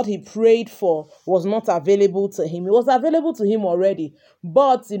like what he prayed for was not available to him. It was available to him already,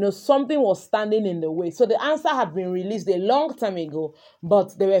 but, something was standing in the way. So the answer had been released a long time ago,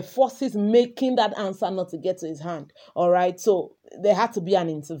 but there were forces making that answer not to get to his hand, all right? So there had to be an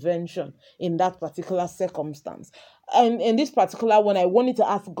intervention in that particular circumstance. And in this particular one, I wanted to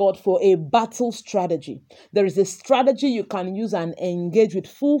ask God for a battle strategy. There is a strategy you can use and engage with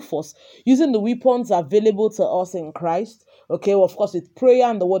full force using the weapons available to us in Christ. Okay, well, of course, with prayer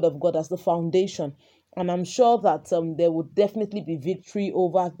and the word of God as the foundation. And I'm sure that there would definitely be victory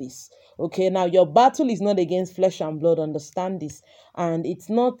over this. Okay, now your battle is not against flesh and blood. Understand this. And it's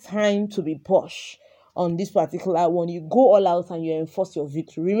not time to be posh on this particular one. You go all out and you enforce your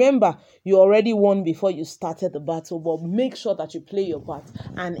victory. Remember, you already won before you started the battle, but make sure that you play your part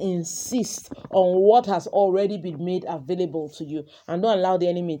and insist on what has already been made available to you, and don't allow the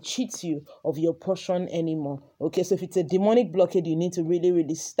enemy cheat you of your portion anymore. Okay, so if it's a demonic blockade, you need to really,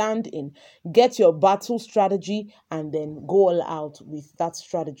 really stand in, get your battle strategy, and then go all out with that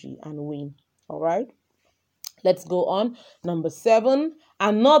strategy and win. All right. Let's go on. Number 7,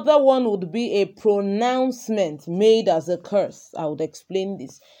 another one would be a pronouncement made as a curse. I would explain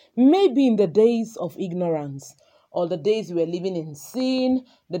this. Maybe in the days of ignorance, or the days we were living in sin,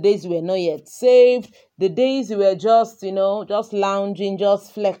 the days we were not yet saved, the days we were just, just lounging,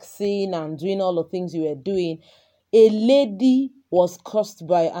 just flexing and doing all the things you were doing. A lady was cursed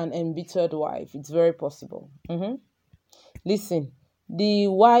by an embittered wife. It's very possible. Listen, the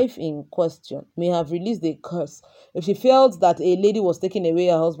wife in question may have released a curse if she felt that a lady was taking away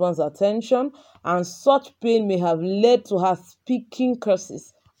her husband's attention, and such pain may have led to her speaking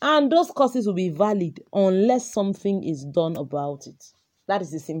curses. And those curses will be valid unless something is done about it. That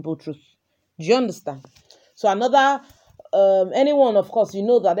is the simple truth. Do you understand? So another, anyone, of course, you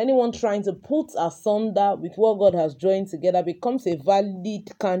know that anyone trying to put asunder with what God has joined together becomes a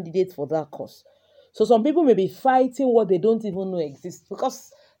valid candidate for that cause. So some people may be fighting what they don't even know exists,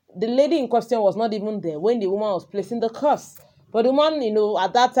 because the lady in question was not even there when the woman was placing the curse. But the woman,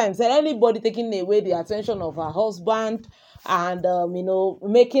 at that time said anybody taking away the attention of her husband and,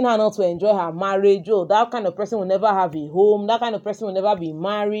 making her not to enjoy her marriage, oh, that kind of person will never have a home, that kind of person will never be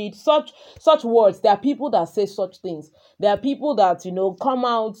married. Such words. There are people that say such things. There are people that, come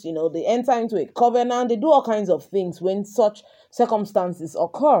out, they enter into a covenant, they do all kinds of things when such circumstances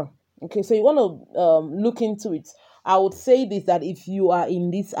occur. Okay, so you want to look into it. I would say this, that if you are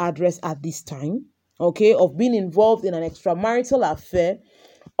in this address at this time, okay, of being involved in an extramarital affair,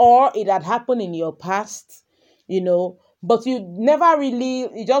 or it had happened in your past, but you never really,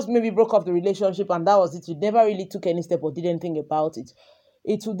 you just maybe broke off the relationship and that was it. You never really took any step or did anything about it.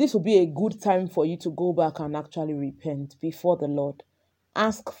 This will be a good time for you to go back and actually repent before the Lord.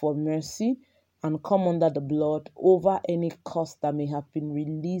 Ask for mercy and come under the blood over any curse that may have been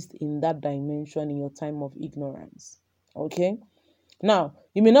released in that dimension in your time of ignorance. Okay? Now,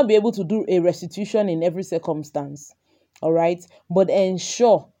 you may not be able to do a restitution in every circumstance, all right? But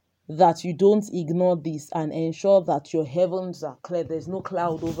ensure that you don't ignore this and ensure that your heavens are clear. There's no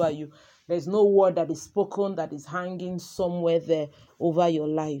cloud over you. There's no word that is spoken that is hanging somewhere there over your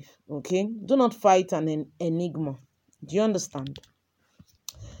life, okay? Do not fight an enigma. Do you understand?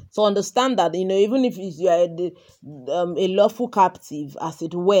 So understand that, even if you are a lawful captive, as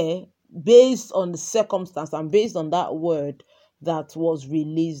it were, based on the circumstance and based on that word that was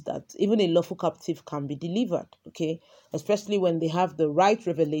released, that even a lawful captive can be delivered, okay? Especially when they have the right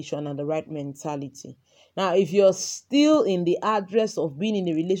revelation and the right mentality. Now, if you're still in the address of being in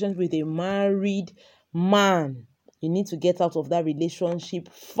a relationship with a married man, you need to get out of that relationship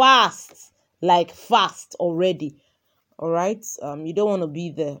fast, like fast already. All right, you don't want to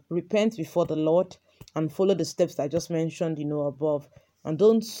be there. Repent before the Lord and follow the steps I just mentioned, above, and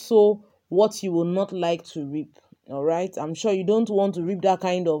don't sow what you will not like to reap. All right, I'm sure you don't want to reap that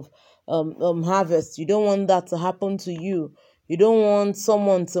kind of harvest. You don't want that to happen to you. You don't want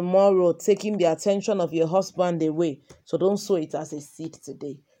someone tomorrow taking the attention of your husband away. So don't sow it as a seed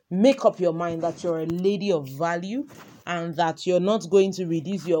today. Make up your mind that you're a lady of value and that you're not going to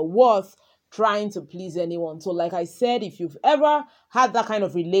reduce your worth trying to please anyone. So like I said, if you've ever had that kind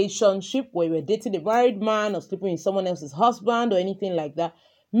of relationship where you were dating a married man or sleeping with someone else's husband or anything like that,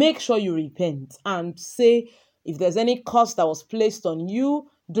 make sure you repent and say if there's any curse that was placed on you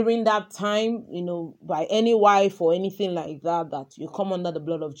during that time, by any wife or anything like that, that you come under the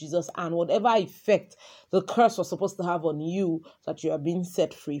blood of Jesus, and whatever effect the curse was supposed to have on you, that you are being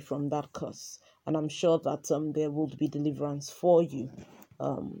set free from that curse. And I'm sure that there will be deliverance for you.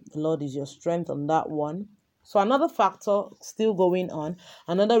 The Lord is your strength on that one. So another factor still going on,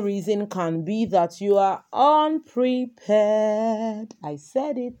 another reason can be that you are unprepared. I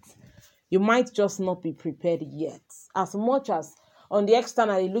said it. You might just not be prepared yet. As much as on the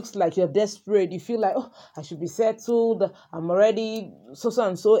external, it looks like you're desperate. You feel like, oh, I should be settled. I'm already so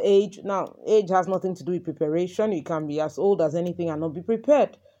and so age. Now, age has nothing to do with preparation. You can be as old as anything and not be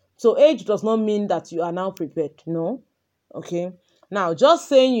prepared. So age does not mean that you are now prepared. No. Okay. Now, just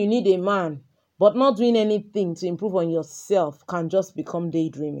saying you need a man, but not doing anything to improve on yourself can just become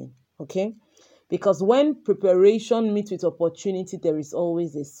daydreaming. Okay. Because when preparation meets with opportunity, there is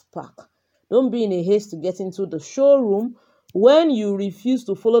always a spark. Don't be in a haste to get into the showroom. When you refuse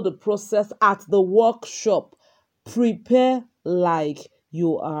to follow the process at the workshop, prepare like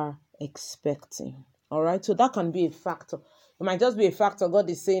you are expecting. All right, so that can be a factor. It might just be a factor. God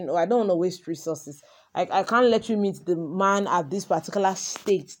is saying, oh, I don't want to waste resources. I can't let you meet the man at this particular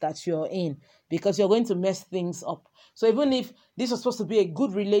state that you're in because you're going to mess things up. So even if this was supposed to be a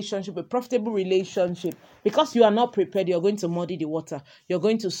good relationship, a profitable relationship, because you are not prepared, you're going to muddy the water. You're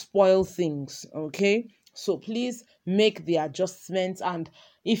going to spoil things, okay? So please make the adjustments. And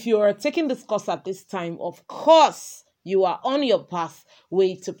if you are taking this course at this time, of course, you are on your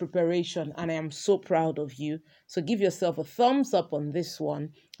pathway to preparation, and I am so proud of you. So give yourself a thumbs up on this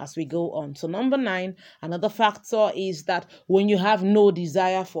one as we go on. So number 9, another factor is that when you have no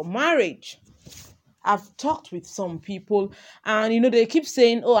desire for marriage. I've talked with some people and, they keep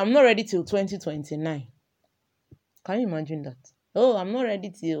saying, oh, I'm not ready till 2029. Can you imagine that? Oh, I'm not ready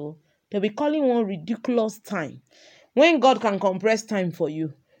till. They'll be calling one ridiculous time. When God can compress time for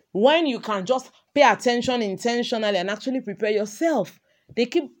you, when you can just pay attention intentionally and actually prepare yourself. They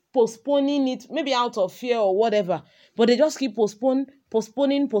keep postponing it, maybe out of fear or whatever, but they just keep postponing.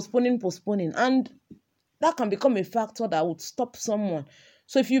 And that can become a factor that would stop someone.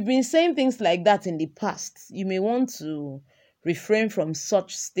 So if you've been saying things like that in the past, you may want to refrain from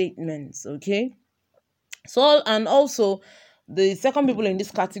such statements, okay? So, and also, the second people in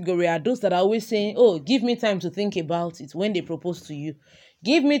this category are those that are always saying, oh, give me time to think about it when they propose to you.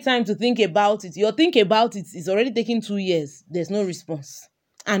 Give me time to think about it. Your think about it is already taking 2 years. There's no response.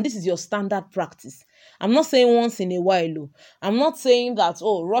 And this is your standard practice. I'm not saying once in a while. Oh. I'm not saying that,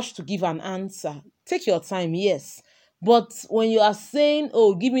 oh, rush to give an answer. Take your time, yes. But when you are saying,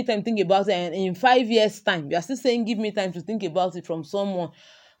 oh, give me time to think about it, and in 5 years' time, you are still saying, give me time to think about it from someone,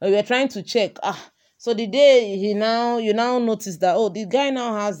 or you're trying to check, so the day you now notice that, oh, the guy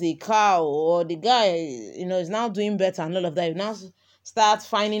now has a car, or the guy, is now doing better and all of that, you now start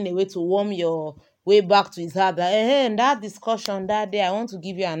finding a way to warm your way back to his heart that, hey, in that discussion that day, I want to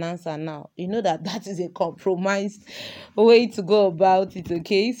give you an answer now. You know that that is a compromised way to go about it,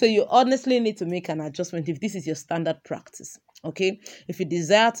 okay? So you honestly need to make an adjustment if this is your standard practice, okay? If you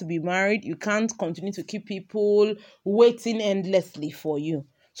desire to be married, you can't continue to keep people waiting endlessly for you.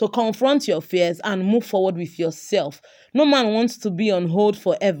 So confront your fears and move forward with yourself. No man wants to be on hold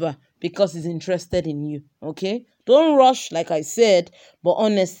forever because he's interested in you, okay? Don't rush, like I said, but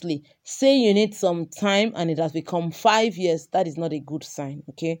honestly, say you need some time and it has become 5 years. That is not a good sign,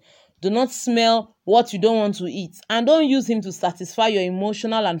 okay? Do not smell what you don't want to eat, and don't use him to satisfy your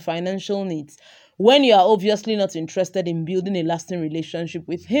emotional and financial needs when you are obviously not interested in building a lasting relationship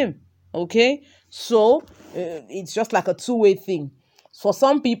with him, okay? So it's just like a two-way thing. For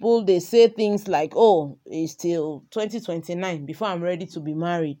some people, they say things like, oh, it's till 2029 before I'm ready to be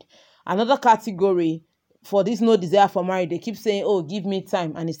married. Another category, for this no desire for marriage, they keep saying, oh, give me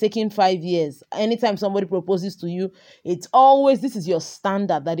time, and it's taking 5 years. Anytime somebody proposes to you, it's always, this is your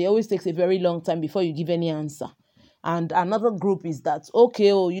standard, that it always takes a very long time before you give any answer. And another group is that,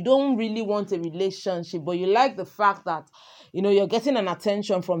 okay, oh, you don't really want a relationship, but you like the fact that, you're getting an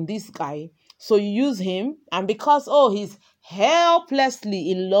attention from this guy. So you use him, and because, oh, he's helplessly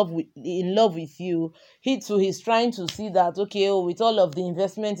in love with you, he too is trying to see that, okay, oh, with all of the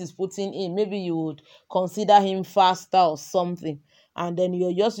investment he's putting in, maybe you would consider him faster or something. And then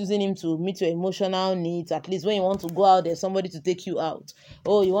you're just using him to meet your emotional needs. At least when you want to go out, there's somebody to take you out.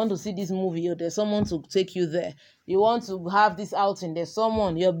 Oh, you want to see this movie, oh, there's someone to take you there. You want to have this outing, there's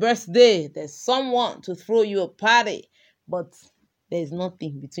someone. Your birthday, there's someone to throw you a party. But there's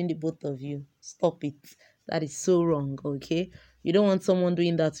nothing between the both of you. Stop it. That is so wrong, okay? You don't want someone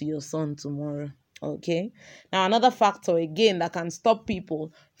doing that to your son tomorrow, okay? Now, another factor, again, that can stop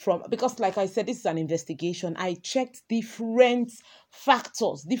people from, because like I said, this is an investigation. I checked different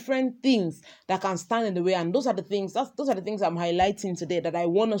factors, different things that can stand in the way. And those are the things I'm highlighting today that I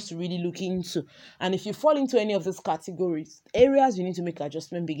want us to really look into. And if you fall into any of these categories, areas you need to make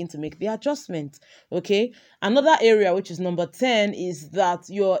adjustment, begin to make the adjustment, okay? Another area, which is number 10, is that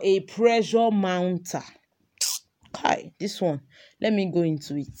you're a pressure mounter. Hi, this one, let me go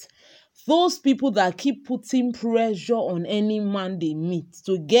into it. Those people that keep putting pressure on any man they meet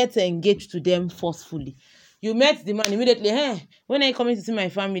to get engaged to them forcefully. You met the man immediately, hey, when are you coming to see my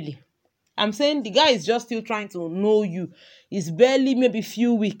family? I'm saying the guy is just still trying to know you. It's barely maybe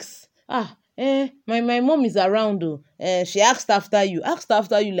few weeks. My mom is around though. She asked after you. Asked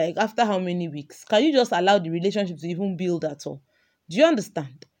after you, like after how many weeks? Can you just allow the relationship to even build at all? Do you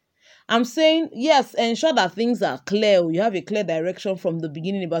understand? I'm saying, yes, ensure that things are clear. You have a clear direction from the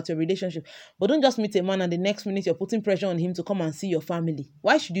beginning about your relationship. But don't just meet a man and the next minute you're putting pressure on him to come and see your family.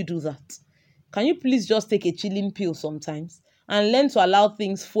 Why should you do that? Can you please just take a chilling pill sometimes and learn to allow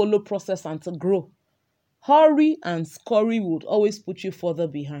things follow process and to grow? Hurry and scurry would always put you further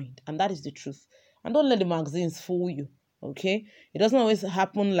behind. And that is the truth. And don't let the magazines fool you. Okay? It doesn't always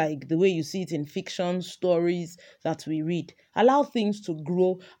happen like the way you see it in fiction stories that we read. Allow things to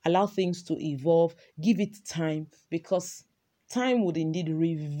grow. Allow things to evolve. Give it time, because time would indeed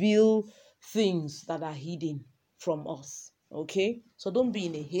reveal things that are hidden from us. Okay? So don't be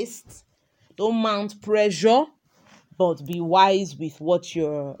in a haste. Don't mount pressure, but be wise with what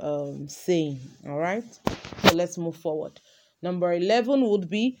you're saying. All right, so let's move forward. Number 11 would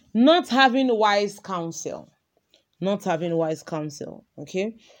be not having wise counsel. Not having wise counsel.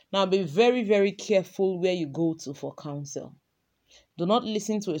 Okay, now be very, very careful where you go to for counsel. Do not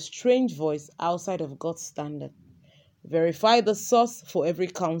listen to a strange voice outside of God's standard. Verify the source for every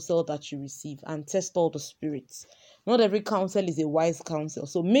counsel that you receive and test all the spirits. Not every counsel is a wise counsel.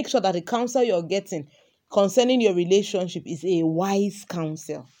 So make sure that the counsel you're getting concerning your relationship is a wise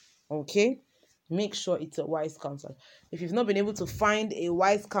counsel. Okay? Make sure it's a wise counsel. If you've not been able to find a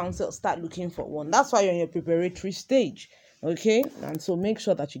wise counsel, start looking for one. That's why you're in your preparatory stage. Okay? And so make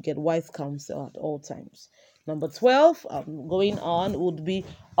sure that you get wise counsel at all times. Number 12, going on, would be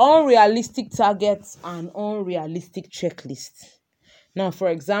unrealistic targets and unrealistic checklists. Now, for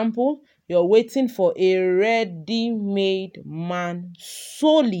example, you're waiting for a ready-made man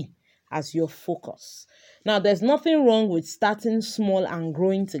solely as your focus. Now, there's nothing wrong with starting small and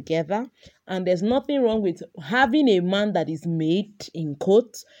growing together. And there's nothing wrong with having a man that is made, in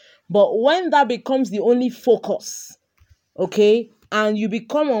quotes. But when that becomes the only focus, okay, and you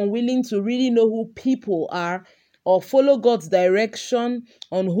become unwilling to really know who people are or follow God's direction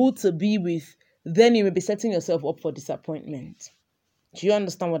on who to be with, then you may be setting yourself up for disappointment. Do you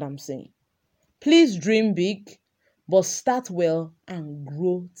understand what I'm saying? Please dream big, but start well and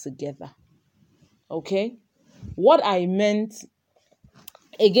grow together. Okay? What I meant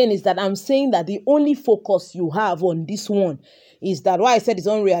again is that I'm saying that the only focus you have on this one is that why I said it's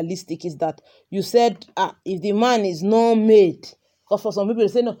unrealistic is that you said if the man is not made, because for some people they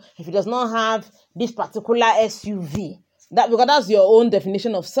say no, if he does not have this particular SUV, that because that's your own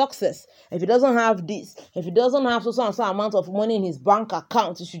definition of success. If he doesn't have this, if he doesn't have so and so amount of money in his bank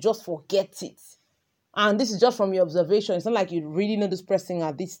account, you should just forget it. And this is just from your observation. It's not like you really know this person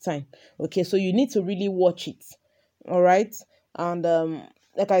at this time. Okay, so you need to really watch it. All right. And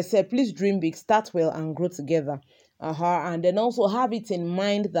like I said, please dream big, start well, and grow together. And then also have it in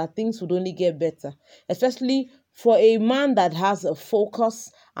mind that things would only get better, especially for a man that has a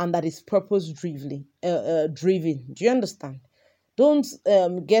focus and that is purpose driven. Do you understand? Don't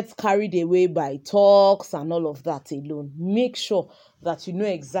get carried away by talks and all of that alone. Make sure that you know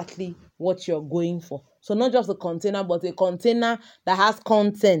exactly what you're going for. So not just a container, but a container that has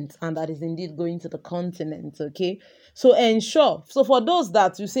content and that is indeed going to the continent, okay? So ensure. So for those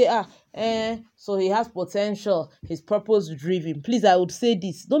that you say, so he has potential, he's purpose driven. Please, I would say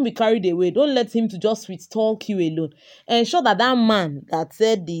this. Don't be carried away. Don't let him to just sweet talk you alone. Ensure that that man that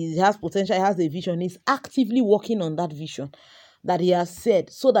said he has potential, he has a vision, is actively working on that vision that he has said,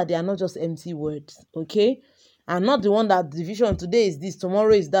 so that they are not just empty words, okay? And not the one that the vision today is this,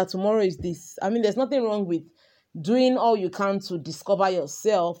 tomorrow is that, tomorrow is this. I mean, there's nothing wrong with doing all you can to discover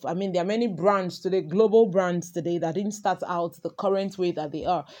yourself. I mean, there are many brands today, global brands today, that didn't start out the current way that they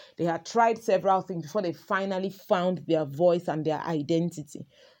are. They had tried several things before they finally found their voice and their identity.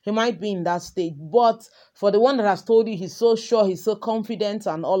 He might be in that stage, but for the one that has told you he's so sure, he's so confident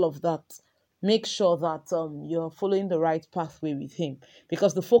and all of that, make sure that you're following the right pathway with him,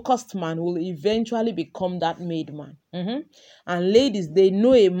 because the focused man will eventually become that made man. And ladies, they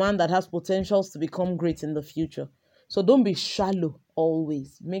know a man that has potentials to become great in the future. So don't be shallow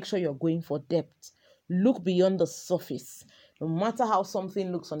always. Make sure you're going for depth. Look beyond the surface. No matter how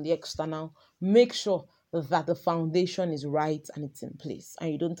something looks on the external, make sure that the foundation is right and it's in place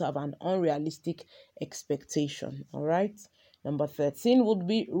and you don't have an unrealistic expectation. All right. Number 13 would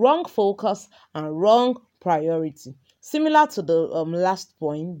be wrong focus and wrong priority. Similar to the last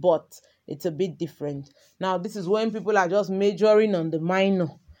point, but it's a bit different. Now, this is when people are just majoring on the minor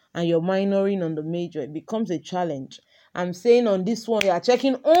and you're minoring on the major. It becomes a challenge. I'm saying on this one, you are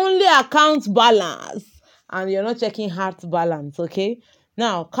checking only account balance and you're not checking heart balance, okay?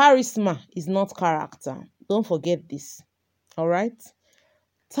 Now, charisma is not character. Don't forget this, all right?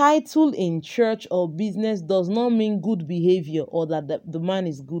 Title in church or business does not mean good behavior or that the man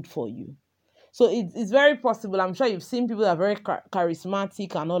is good for you. So it's very possible. I'm sure you've seen people that are very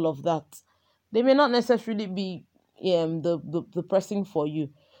charismatic and all of that. They may not necessarily be the person for you.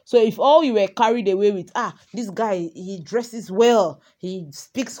 So if all you were carried away with, this guy, he dresses well, he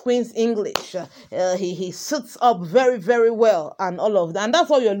speaks Queen's English, he suits up very, very well, and all of that, and that's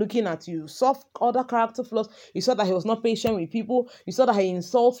all you're looking at. You saw other character flaws. You saw that he was not patient with people. You saw that he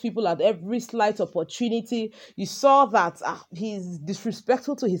insults people at every slight opportunity. You saw that he's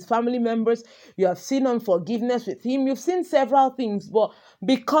disrespectful to his family members. You have seen unforgiveness with him. You've seen several things, but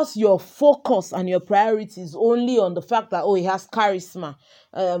because your focus and your priority is only on the fact that, he has charisma,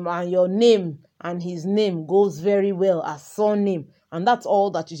 and your name and his name goes very well as surname, and that's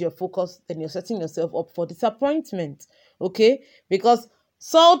all that is your focus, then you're setting yourself up for disappointment, okay? Because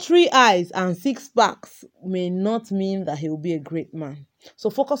sultry eyes and six packs may not mean that he will be a great man. So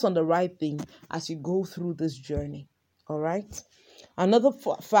focus on the right thing as you go through this journey, all right? Another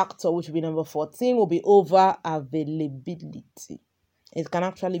factor, which will be number 14, will be over availability. It can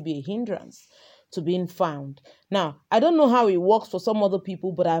actually be a hindrance to being found. Now, I don't know how it works for some other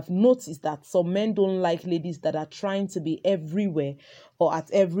people, but I've noticed that some men don't like ladies that are trying to be everywhere or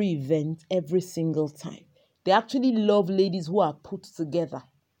at every event every single time. They actually love ladies who are put together,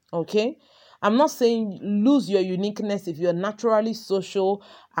 okay? I'm not saying lose your uniqueness if you're naturally social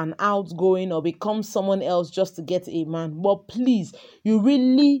and outgoing or become someone else just to get a man. But please, you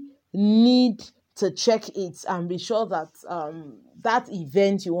really need to check it and be sure that that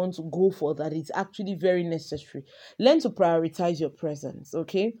event you want to go for, that is actually very necessary. Learn to prioritize your presence,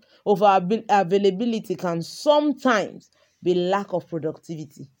 okay? Over availability can sometimes be lack of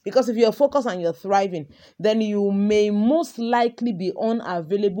productivity. Because if you're focused and you're thriving, then you may most likely be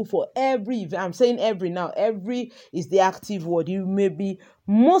unavailable for every event. I'm saying every now. Every is the active word. You may be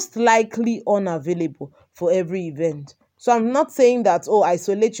most likely unavailable for every event. So I'm not saying that, oh,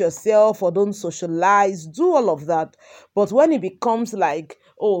 isolate yourself or don't socialize, do all of that. But when it becomes like,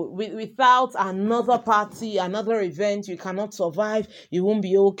 oh, without another party, another event, you cannot survive, you won't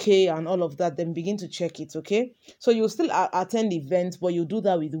be okay, and all of that, then begin to check it, okay? So you'll still attend events, but you do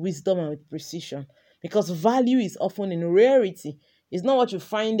that with wisdom and with precision, because value is often in rarity. It's not what you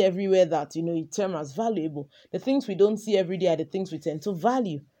find everywhere that, you term as valuable. The things we don't see every day are the things we tend to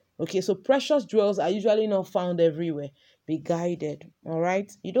value. Okay, so precious jewels are usually not found everywhere. Be guided, all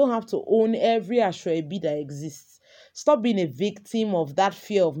right? You don't have to own every ashwabi that exists. Stop being a victim of that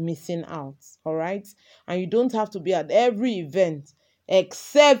fear of missing out, all right? And you don't have to be at every event,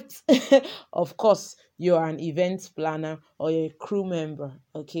 except, of course, you're an event planner or you're a crew member,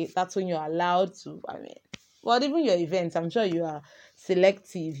 okay? That's when you're allowed to, well, even your events, I'm sure you are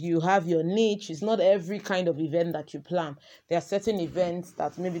selective. You have your niche. It's not every kind of event that you plan. There are certain events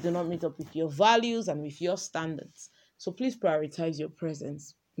that maybe do not meet up with your values and with your standards. So please prioritize your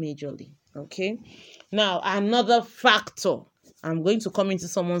presence majorly. Okay. Now, another factor. I'm going to come into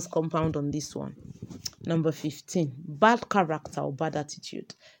someone's compound on this one. Number 15, bad character or bad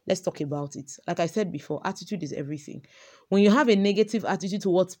attitude. Let's talk about it. Like I said before, attitude is everything. When you have a negative attitude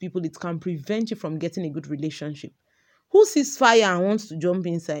towards people, it can prevent you from getting a good relationship. Who sees fire and wants to jump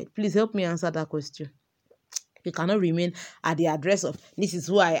inside? Please help me answer that question. You cannot remain at the address of this is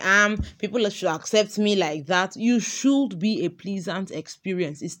who I am. People should accept me like that. You should be a pleasant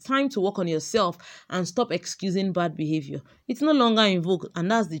experience. It's time to work on yourself and stop excusing bad behavior. It's no longer in vogue,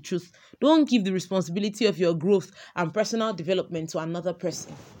 and that's the truth. Don't give the responsibility of your growth and personal development to another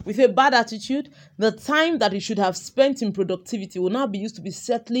person. With a bad attitude, the time that you should have spent in productivity will now be used to be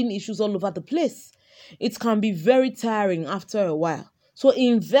settling issues all over the place. It can be very tiring after a while. So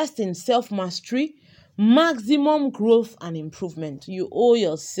invest in self-mastery, maximum growth and improvement. You owe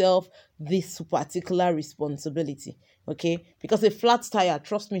yourself this particular responsibility, okay? Because a flat tire,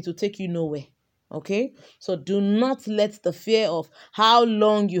 trust me, to take you nowhere, okay? So do not let the fear of how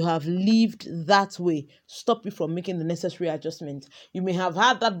long you have lived that way stop you from making the necessary adjustment. You may have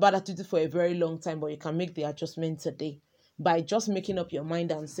had that bad attitude for a very long time, but you can make the adjustment today by just making up your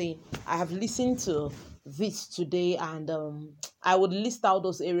mind and saying, I have listened to this today, and I would list out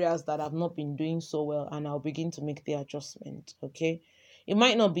those areas that have not been doing so well, and I'll begin to make the adjustment. Okay, it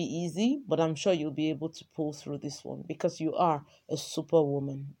might not be easy, but I'm sure you'll be able to pull through this one because you are a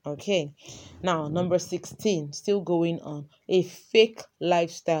superwoman. Okay, now number 16, still going on. A fake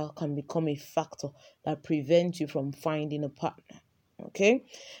lifestyle can become a factor that prevents you from finding a partner. Okay,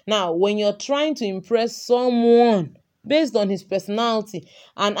 now when you're trying to impress someone based on his personality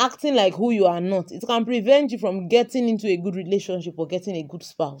and acting like who you are not, it can prevent you from getting into a good relationship or getting a good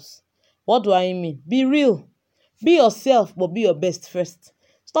spouse. What do I mean? Be real. Be yourself, but be your best first.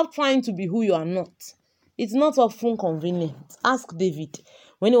 Stop trying to be who you are not. It's not often convenient. Ask David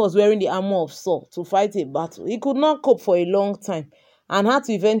when he was wearing the armor of Saul to fight a battle. He could not cope for a long time and had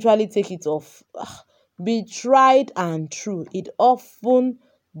to eventually take it off. Be tried and true. It often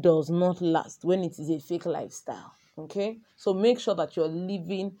does not last when it is a fake lifestyle. Okay, so make sure that you're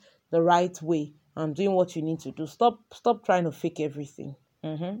living the right way and doing what you need to do. Stop trying to fake everything.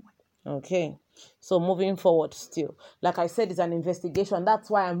 Okay, so moving forward still, like I said, it's an investigation.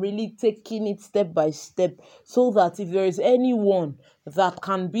 That's why I'm really taking it step by step, so that if there is anyone that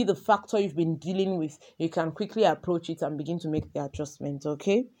can be the factor you've been dealing with, you can quickly approach it and begin to make the adjustment.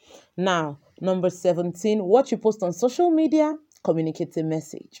 Okay, now number 17, what you post on social media communicates a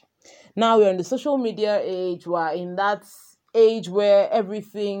message. Now we're in the social media age. We're in that age where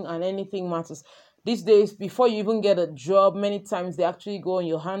everything and anything matters. These days, before you even get a job, many times they actually go on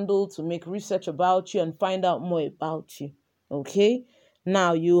your handle to make research about you and find out more about you. Okay?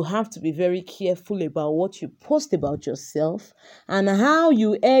 Now you have to be very careful about what you post about yourself and how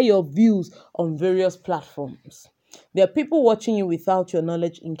you air your views on various platforms. There are people watching you without your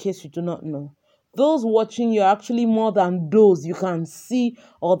knowledge, in case you do not know. Those watching you are actually more than those you can see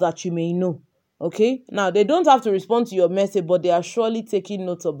or that you may know. Okay? Now, they don't have to respond to your message, but they are surely taking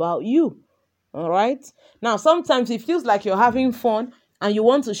notes about you. All right? Now, sometimes it feels like you're having fun and you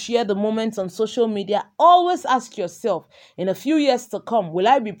want to share the moments on social media. Always ask yourself, in a few years to come, will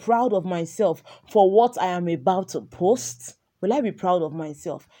I be proud of myself for what I am about to post? Will I be proud of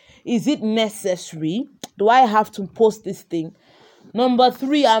myself? Is it necessary? Do I have to post this thing? Number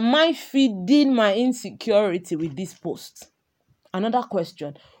 3, am I feeding my insecurity with this post? Another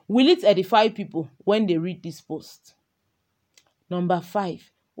question, will it edify people when they read this post? Number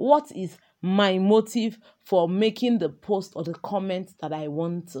 5, what is my motive for making the post or the comment that I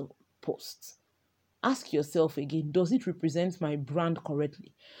want to post? Ask yourself again, does it represent my brand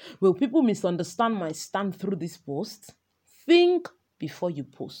correctly? Will people misunderstand my stand through this post? Think before you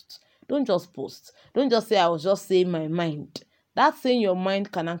post. Don't just post. Don't just say, I was just saying my mind. That saying your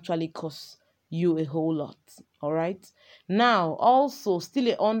mind can actually cost you a whole lot. All right. Now, also,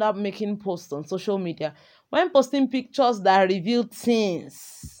 still under making posts on social media. When posting pictures that reveal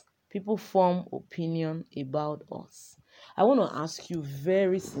things, people form opinion about us. I want to ask you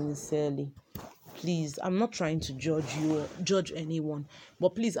very sincerely, please, I'm not trying to judge you or judge anyone,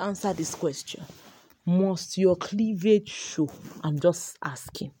 but please answer this question. Must your cleavage show? I'm just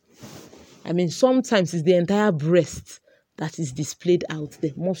asking. I mean, sometimes it's the entire breast that is displayed out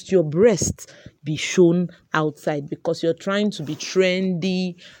there. Must your breast be shown outside because you're trying to be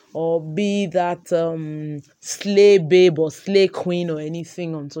trendy or be that slay babe or slay queen or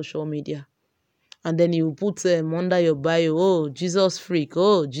anything on social media? And then you put under your bio, oh, Jesus freak,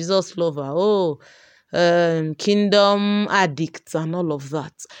 oh, Jesus lover, oh, kingdom addict, and all of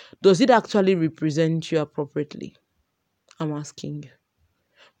that. Does it actually represent you appropriately? I'm asking you.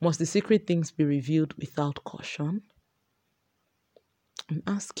 Must the secret things be revealed without caution? I'm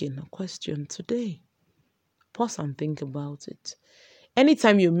asking a question today. Pause and think about it.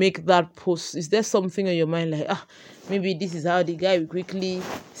 Anytime you make that post, is there something on your mind like, maybe this is how the guy will quickly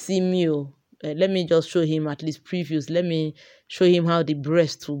see me? Let me just show him at least previews. Let me show him how the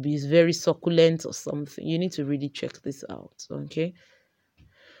breast will be. It's very succulent or something. You need to really check this out, okay?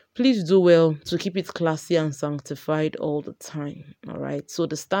 Please do well to keep it classy and sanctified all the time, all right? So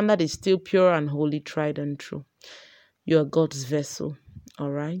the standard is still pure and holy, tried and true. You are God's vessel,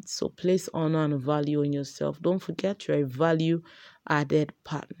 all right? So place honor and value in yourself. Don't forget you're a value-added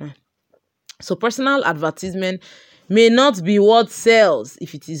partner. So personal advertisement may not be what sells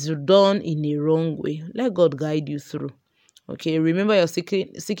if it is done in a wrong way. Let God guide you through. Okay, remember you're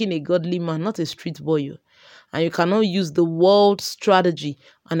seeking a godly man, not a street boy. And you cannot use the world strategy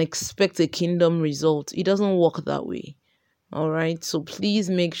and expect a kingdom result. It doesn't work that way. All right, so please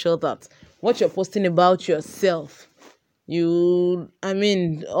make sure that what you're posting about yourself, if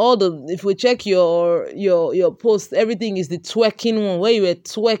we check your post, everything is the twerking one where you were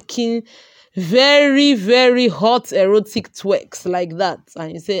twerking very, very hot erotic twerks like that,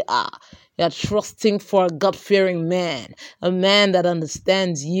 and you say, you're trusting for a God-fearing man, a man that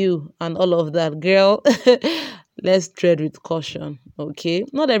understands you and all of that. Girl, let's tread with caution, okay?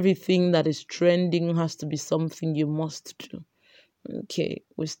 Not everything that is trending has to be something you must do. Okay,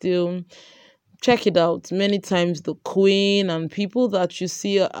 we still check it out. Many times the queen and people that you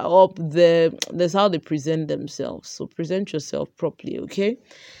see up there, that's how they present themselves. So present yourself properly, okay?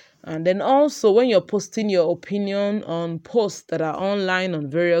 And then also when you're posting your opinion on posts that are online on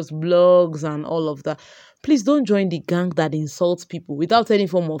various blogs and all of that, please don't join the gang that insults people without any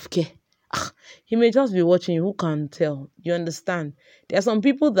form of care. He may just be watching you. Who can tell? You understand? There are some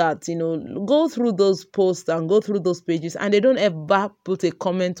people that, go through those posts and go through those pages and they don't ever put a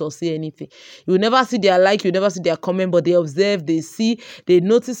comment or say anything. You will never see their like, you never see their comment, but they observe, they see, they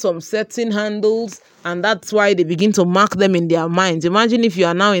notice some certain handles, and that's why they begin to mark them in their minds. Imagine if you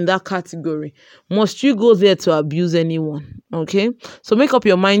are now in that category. Must you go there to abuse anyone? Okay? So make up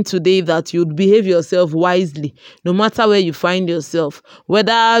your mind today that you'd behave yourself wisely, no matter where you find yourself,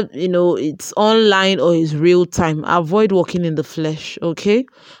 whether, it's online or it's real time. Avoid walking in the flesh, okay?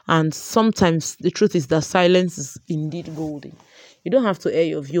 And sometimes the truth is that silence is indeed golden. You don't have to air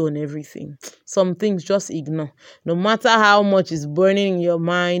your view on everything. Some things just ignore. No matter how much is burning in your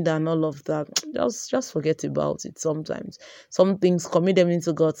mind and all of that, just forget about it sometimes. Some things, commit them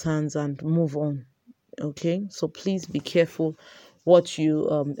into God's hands and move on, okay? So please be careful what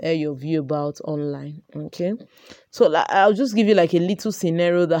you air your view about online, okay? So I'll just give you like a little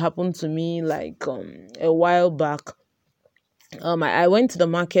scenario that happened to me like a while back. I went to the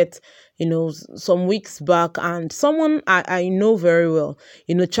market, some weeks back, and someone I know very well,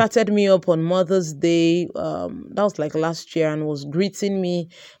 chatted me up on Mother's Day. That was like last year, and was greeting me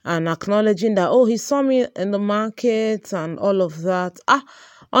and acknowledging that, he saw me in the market and all of that.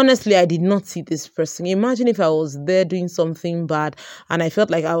 Honestly, I did not see this person. Imagine if I was there doing something bad and I felt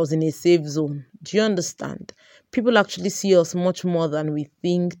like I was in a safe zone. Do you understand? People actually see us much more than we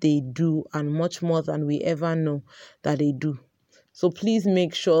think they do, and much more than we ever know that they do. So please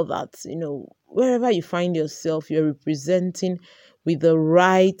make sure that, wherever you find yourself, you're representing with the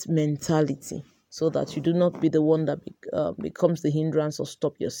right mentality so that you do not be the one that becomes the hindrance or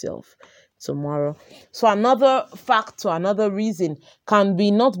stop yourself tomorrow. So another factor, another reason can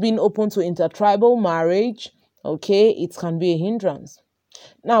be not being open to intertribal marriage Okay, it can be a hindrance.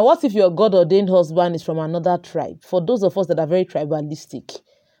 Now, what if your God ordained husband is from another tribe? For those of us that are very tribalistic,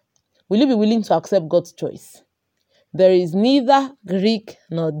 will you be willing to accept God's choice? There is neither Greek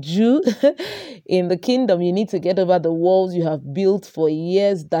nor Jew in the kingdom. You need to get over the walls you have built for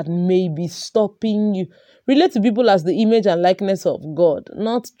years that may be stopping you. Relate to people as the image and likeness of God,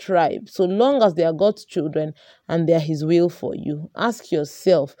 not tribe. So long as they are God's children and they are His will for you, ask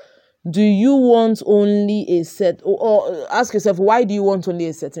yourself, do you want only a set, or ask yourself, why do you want only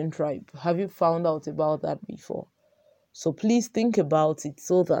a certain tribe? Have you found out about that before? So please think about it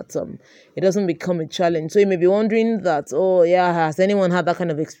so that it doesn't become a challenge. So you may be wondering that, oh yeah, has anyone had that kind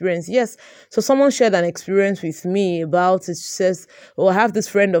of experience? Yes. So someone shared an experience with me about it. She says, oh, I have this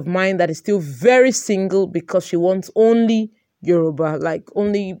friend of mine that is still very single because she wants only Yoruba, like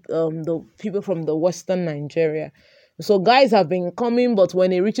only the people from the Western Nigeria. So guys have been coming, but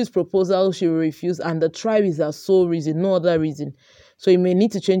when it reaches proposal, she will refuse. And the tribe is her sole reason, no other reason. So you may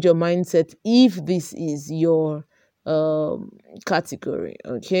need to change your mindset if this is your category.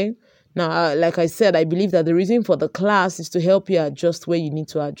 Okay. Now, like I said, I believe that the reason for the class is to help you adjust where you need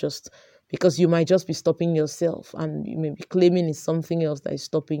to adjust, because you might just be stopping yourself and you may be claiming it's something else that is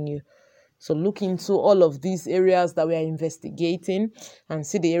stopping you. So look into all of these areas that we are investigating and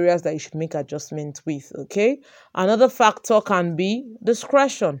see the areas that you should make adjustments with, okay? Another factor can be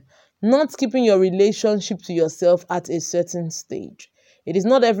discretion, not keeping your relationship to yourself at a certain stage. It is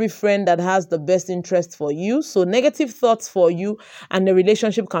not every friend that has the best interest for you, so negative thoughts for you and the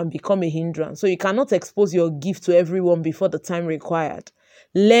relationship can become a hindrance. So you cannot expose your gift to everyone before the time required.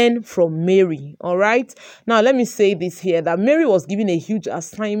 Learn from Mary, all right? Now, let me say this here, that Mary was given a huge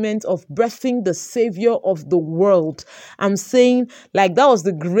assignment of birthing the Savior of the world. I'm saying, like, that was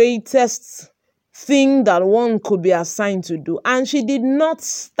the greatest thing that one could be assigned to do. And she did not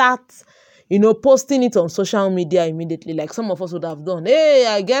start posting it on social media immediately, like some of us would have done. Hey,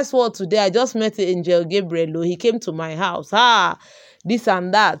 I guess what? Today I just met Angel Gabriel. Oh, he came to my house. This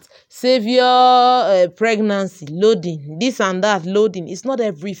and that. Savior pregnancy, loading. This and that, loading. It's not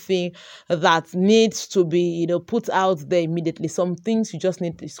everything that needs to be, put out there immediately. Some things you just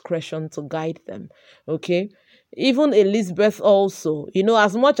need discretion to guide them. Okay? Even Elizabeth also,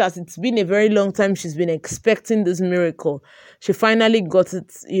 as much as it's been a very long time she's been expecting this miracle, she finally got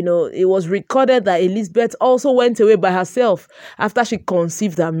it. It was recorded that Elizabeth also went away by herself after she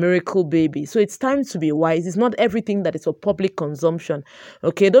conceived her miracle baby. So it's time to be wise. It's not everything that is for public consumption.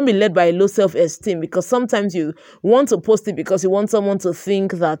 Okay, don't be led by low self-esteem, because sometimes you want to post it because you want someone to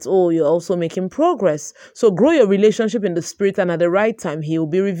think that, oh, you're also making progress. So grow your relationship in the spirit, and at the right time, he will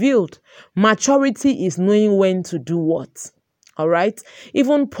be revealed. Maturity is knowing when to do what. All right.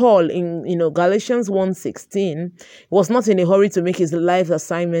 Even Paul in Galatians 1:16 was not in a hurry to make his life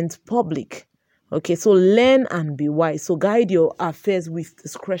assignment public. Okay, so learn and be wise. So guide your affairs with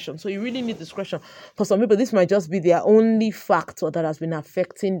discretion. So you really need discretion. For some people, this might just be their only factor that has been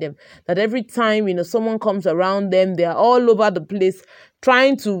affecting them. That every time someone comes around them, they are all over the place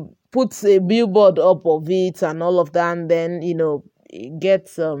trying to put a billboard up of it and all of that, and then it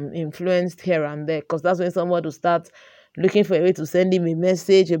gets influenced here and there, because that's when someone will start looking for a way to send him a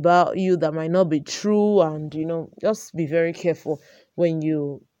message about you that might not be true. And just be very careful when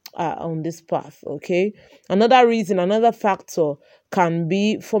you are on this path. Okay, another factor can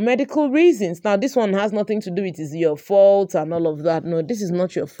be for medical reasons. Now, this one has nothing to do with is your fault and all of that. No, this is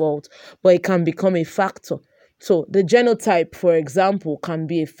not your fault, but it can become a factor. So the genotype, for example, can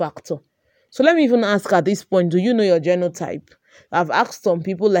be a factor. So let me even ask at this point, do you know your genotype? I've asked some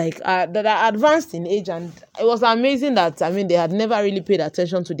people that are advanced in age, and it was amazing that, they had never really paid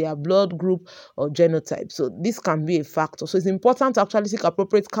attention to their blood group or genotype. So this can be a factor. So it's important to actually seek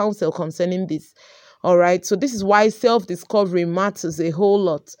appropriate counsel concerning this. All right. So this is why self-discovery matters a whole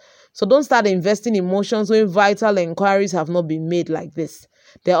lot. So don't start investing emotions when vital inquiries have not been made like this.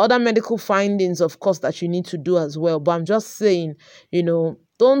 There are other medical findings, of course, that you need to do as well. But I'm just saying,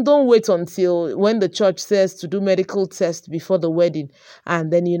 don't wait until when the church says to do medical tests before the wedding,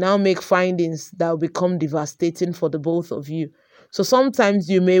 and then you now make findings that will become devastating for the both of you. So sometimes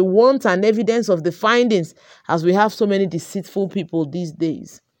you may want an evidence of the findings, as we have so many deceitful people these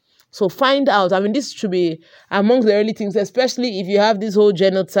days. So find out. This should be among the early things, especially if you have this whole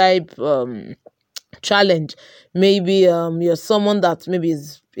genotype challenge. Maybe you're someone that maybe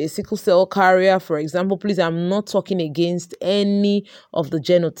is a sickle cell carrier, for example. Please, I'm not talking against any of the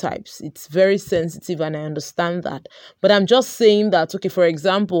genotypes. It's very sensitive, and I understand that. But I'm just saying that, okay, for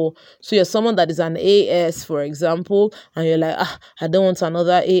example, so you're someone that is an AS, for example, and you're like, I don't want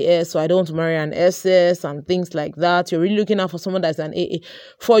another AS, so I don't want to marry an SS and things like that. You're really looking out for someone that's an AA.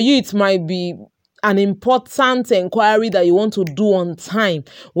 For you, it might be an important inquiry that you want to do on time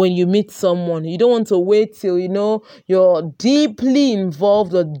when you meet someone. You don't want to wait till you're deeply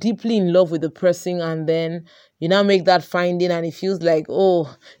involved or deeply in love with the person, and then you now make that finding and it feels like,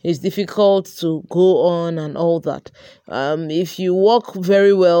 oh, it's difficult to go on and all that. If you work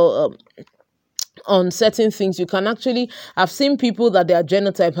very well on certain things, you can actually, I've seen people that their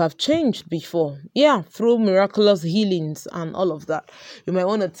genotype have changed before, yeah, through miraculous healings and all of that. You might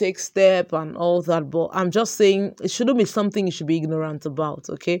want to take step and all that, but I'm just saying it shouldn't be something you should be ignorant about.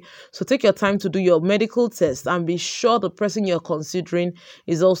 Okay, so take your time to do your medical test and be sure the person you're considering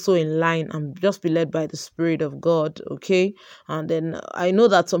is also in line, and just be led by the Spirit of God. Okay, and then I know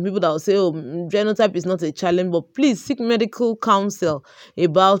that some people that will say, oh, genotype is not a challenge, but please seek medical counsel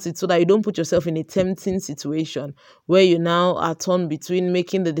about it so that you don't put yourself in a tempting situation where you now are torn between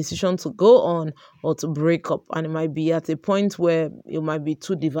making the decision to go on or to break up, and it might be at a point where it might be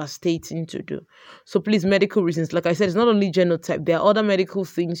too devastating to do. So please, medical reasons, like I said, it's not only genotype, there are other medical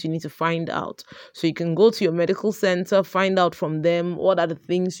things you need to find out. So you can go to your medical center, find out from them what are the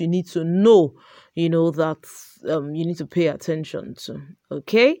things you need to know, that you need to pay attention to.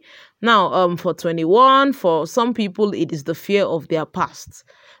 Okay, now for 21, for some people it is the fear of their past.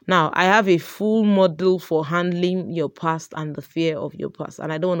 Now, I have a full model for handling your past and the fear of your past,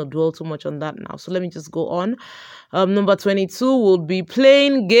 and I don't want to dwell too much on that now. So let me just go on. Number 22 will be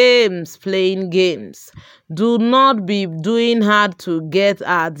playing games. Playing games. Do not be doing hard to get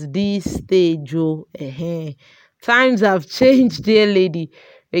at this stage. Oh. Times have changed, dear lady.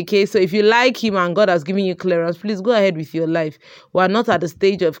 Okay, so if you like him and God has given you clearance, please go ahead with your life. We're not at the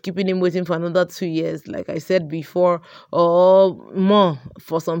stage of keeping him waiting for another 2 years, like I said before, or more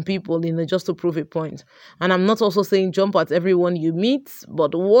for some people, just to prove a point. And I'm not also saying jump at everyone you meet,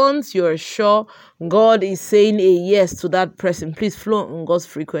 but once you're sure God is saying a yes to that person, please flow on God's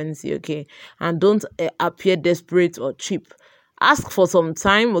frequency, okay? And don't appear desperate or cheap. Ask for some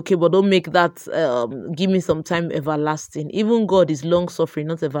time, okay, but don't make that give me some time everlasting. Even God is long suffering,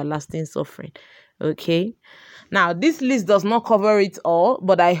 not everlasting suffering. Okay. Now, this list does not cover it all,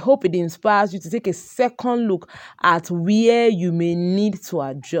 but I hope it inspires you to take a second look at where you may need to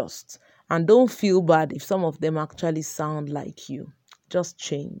adjust. And don't feel bad if some of them actually sound like you. Just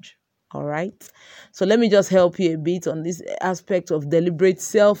change. All right. So let me just help you a bit on this aspect of deliberate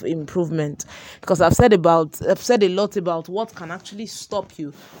self-improvement, because I've said a lot about what can actually stop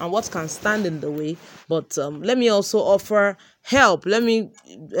you and what can stand in the way. But let me also offer help. Let me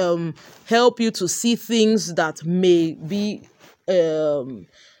help you to see things that may be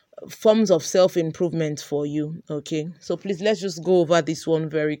forms of self-improvement for you. Okay. So please, let's just go over this one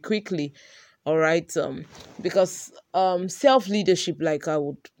very quickly. All right, because self-leadership, like I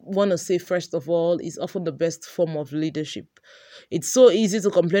would want to say, first of all, is often the best form of leadership. It's so easy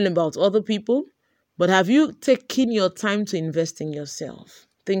to complain about other people, but have you taken your time to invest in yourself?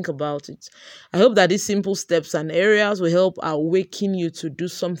 Think about it. I hope that these simple steps and areas will help awaken you to do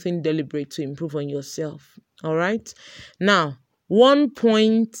something deliberate to improve on yourself. All right. Now, one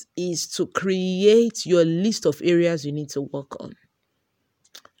point is to create your list of areas you need to work on.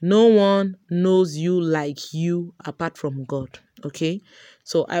 No one knows you like you apart from God. Okay,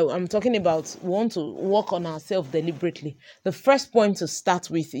 so I'm talking about we want to work on ourselves deliberately. The first point to start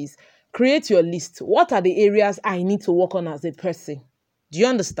with is create your list. What are the areas I need to work on as a person? Do you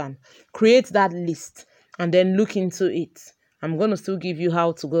understand? Create that list and then look into it. I'm going to still give you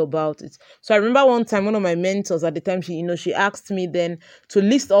how to go about it. So I remember one time, one of my mentors at the time, she asked me then to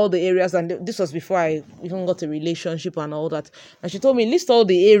list all the areas, and this was before I even got a relationship and all that. And she told me, list all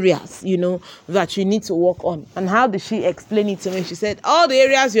the areas, that you need to work on. And how did she explain it to me? She said, all the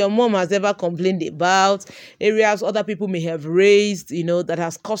areas your mom has ever complained about, areas other people may have raised, that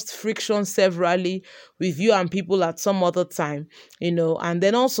has caused friction severally with you and people at some other time, and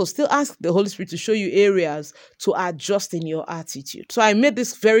then also still ask the Holy Spirit to show you areas to adjust in your attitude. So I made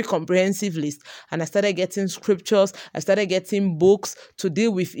this very comprehensive list, and I started getting scriptures, I started getting books to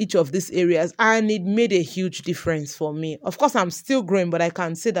deal with each of these areas, and it made a huge difference for me. Of course, I'm still growing, but I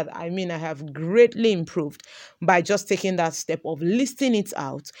can say that I have greatly improved by just taking that step of listing it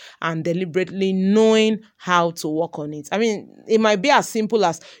out and deliberately knowing how to work on it. It might be as simple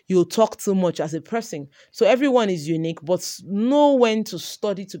as you talk too much as a person. So everyone is unique, but know when to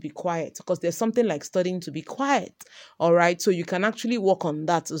study to be quiet, because there's something like studying to be quiet. All right. So you can actually work on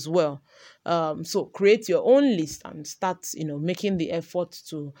that as well. So create your own list and start, making the effort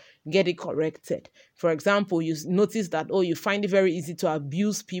to get it corrected. For example, you notice that, you find it very easy to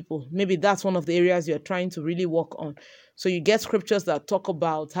abuse people. Maybe that's one of the areas you're trying to really work on. So you get scriptures that talk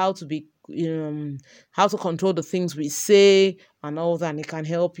about how to be how to control the things we say and all that, and it can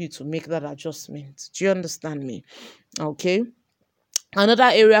help you to make that adjustment. Do you understand me? Okay. Another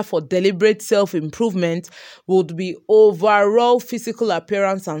area for deliberate self-improvement would be overall physical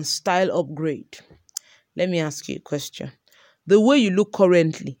appearance and style upgrade. Let me ask you a question. The way you look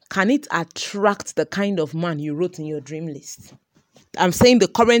currently, can it attract the kind of man you wrote in your dream list? I'm saying the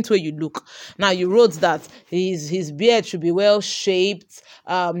current way you look. Now, you wrote that his beard should be well shaped,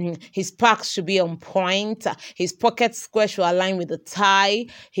 his packs should be on point, his pocket square should align with the tie,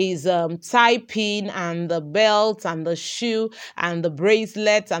 his tie pin and the belt and the shoe and the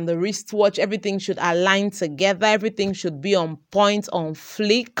bracelet and the wristwatch, everything should align together, everything should be on point, on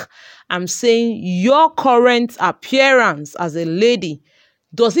flick. I'm saying your current appearance as a lady,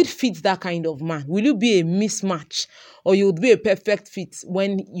 does it fit that kind of man? Will you be a mismatch, or you would be a perfect fit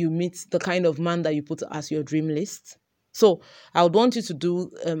when you meet the kind of man that you put as your dream list? So I would want you to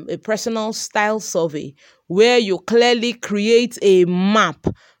do a personal style survey where you clearly create a map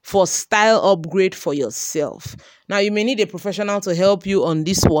for style upgrade for yourself. Now, you may need a professional to help you on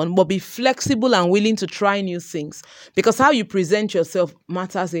this one, but be flexible and willing to try new things, because how you present yourself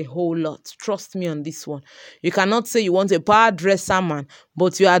matters a whole lot. Trust me on this one. You cannot say you want a power dresser man,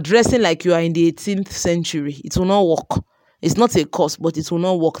 but you are dressing like you are in the 18th century. It will not work. It's not a course, but it will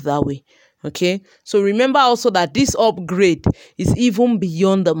not work that way. Okay, so remember also that this upgrade is even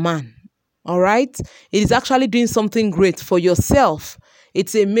beyond the man. All right, it is actually doing something great for yourself.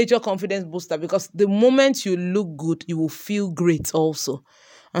 It's a major confidence booster, because the moment you look good, you will feel great also.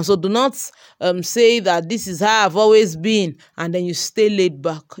 And so do not say that this is how I've always been and then you stay laid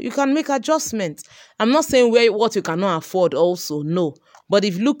back. You can make adjustments. I'm not saying what you cannot afford also, no. But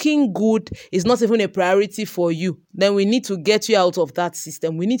if looking good is not even a priority for you, then we need to get you out of that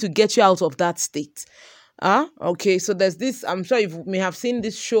system. We need to get you out of that state. Okay, so there's this, I'm sure you may have seen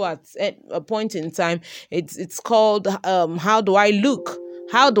this show at a point in time. It's called How Do I Look?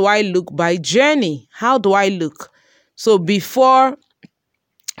 How Do I Look by Journey. How Do I Look? So before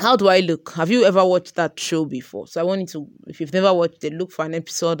How Do I Look? Have you ever watched that show before? So I want you to, if you've never watched it, look for an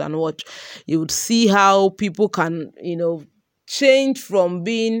episode and watch. You would see how people can, change from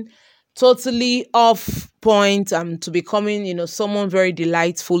being totally off point to becoming, someone very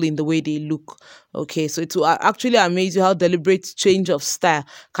delightful in the way they look. Okay, so it will actually amaze you how deliberate change of style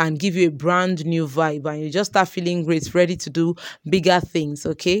can give you a brand new vibe, and you just start feeling great, ready to do bigger things.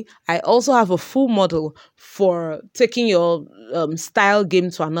 Okay, I also have a full model for taking your style game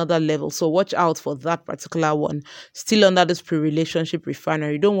to another level, so watch out for that particular one. Still under this pre-relationship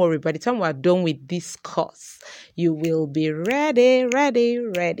refinery. Don't worry, by the time we're done with this course, you will be ready.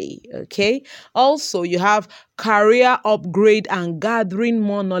 Okay, also you have career upgrade and gathering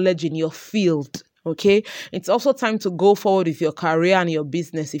more knowledge in your field. Okay, it's also time to go forward with your career and your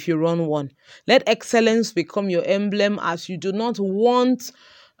business if you run one. Let excellence become your emblem, as you do not want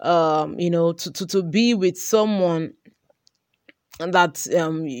to be with someone that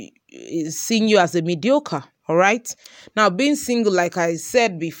is seeing you as a mediocre. All right. Now, being single, like I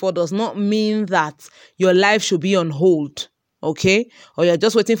said before, does not mean that your life should be on hold. Okay, or you're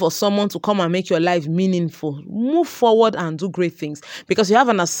just waiting for someone to come and make your life meaningful. Move forward and do great things, because you have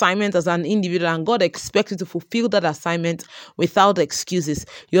an assignment as an individual, and God expects you to fulfill that assignment without excuses.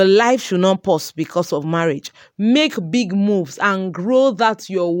 Your life should not pause because of marriage. Make big moves and grow that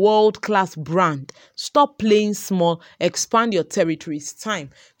your world-class brand. Stop playing small. Expand your territory. It's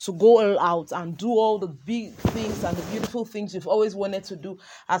time to go all out and do all the big things and the beautiful things you've always wanted to do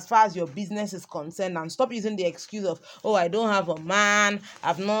as far as your business is concerned, and stop using the excuse of, oh, I don't have a man,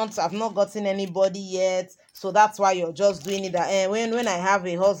 I've not gotten anybody yet, so that's why you're just doing it. That when I have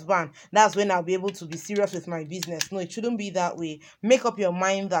a husband, that's when I'll be able to be serious with my business. No, it shouldn't be that way. Make up your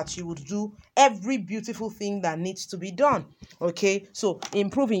mind that you would do every beautiful thing that needs to be done. Okay, so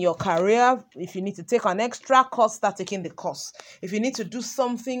improve in your career. If you need to take an extra course, start taking the course. If you need to do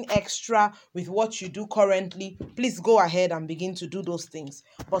something extra with what you do currently, please go ahead and begin to do those things.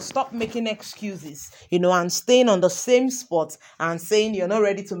 But stop making excuses, and staying on the same spot and saying you're not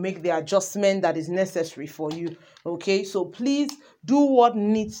ready to make the adjustment that is necessary for you. Okay, so please do what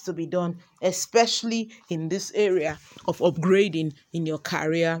needs to be done, especially in this area of upgrading in your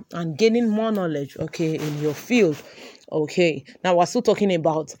career and gaining more knowledge, okay, in your field. Okay, now we're still talking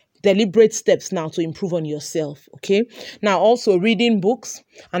about deliberate steps now to improve on yourself. Okay, now also reading books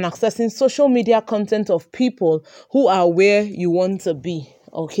and accessing social media content of people who are where you want to be,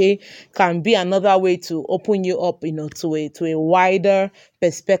 okay, can be another way to open you up, to a wider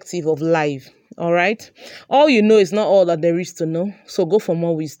perspective of life. All right. All you know is not all that there is to know. So go for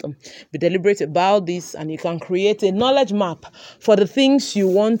more wisdom. Be deliberate about this, and you can create a knowledge map for the things you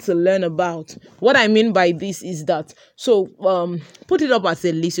want to learn about. What I mean by this is that, put it up as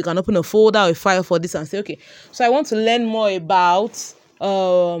a list. You can open a folder or a file for this and say, okay, so I want to learn more about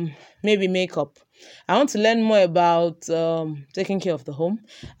maybe makeup. I want to learn more about taking care of the home.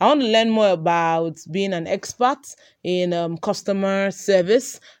 I want to learn more about being an expert in customer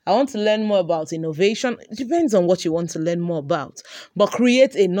service. I want to learn more about innovation. It depends on what you want to learn more about. But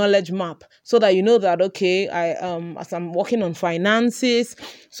create a knowledge map so that you know that, okay, as I'm working on finances,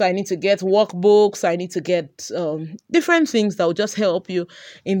 so I need to get workbooks, I need to get different things that will just help you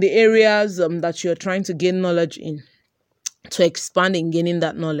in the areas that you're trying to gain knowledge in, to expand in gaining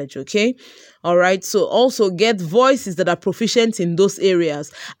that knowledge. Okay. All right. So also get voices that are proficient in those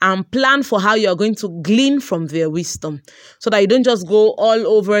areas and plan for how you're going to glean from their wisdom, so that you don't just go all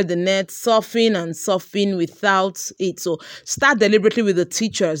over the net surfing and surfing without it. So start deliberately with the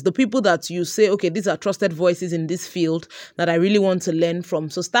teachers, the people that you say, okay, these are trusted voices in this field that I really want to learn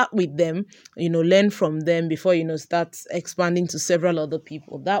from. So start with them, learn from them before, start expanding to several other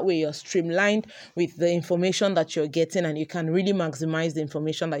people. That way you're streamlined with the information that you're getting, and you can really maximize the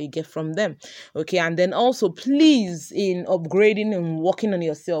information that you get from them. Okay. And then also, please, in upgrading and working on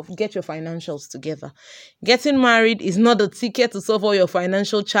yourself, get your financials together. Getting married is not the ticket to solve all your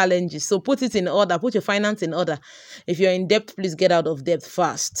financial challenges. So put it in order, put your finance in order. If you're in debt, please get out of debt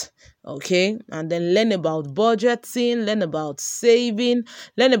fast. Okay. And then learn about budgeting, learn about saving,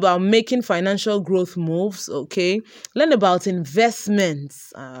 learn about making financial growth moves. Okay. Learn about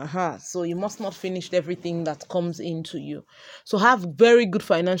investments. So you must not finish everything that comes into you. So have very good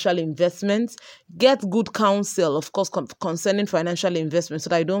financial investments. Get good counsel, of course, concerning financial investments, so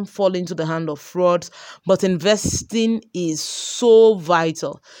that you don't fall into the hand of frauds. But investing is so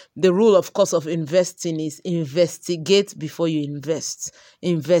vital. The rule, of course, of investing is investigate before you invest.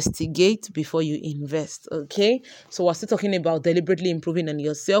 Investigate before you invest. Okay. So we're still talking about deliberately improving on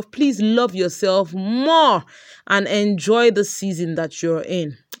yourself. Please love yourself more and enjoy the season that you're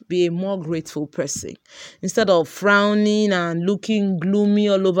in. Be a more grateful person. Instead of frowning and looking gloomy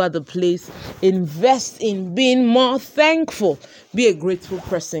all over the place, invest in being more thankful. Be a grateful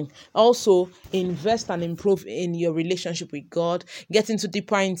person. Also, invest and improve in your relationship with God. Get into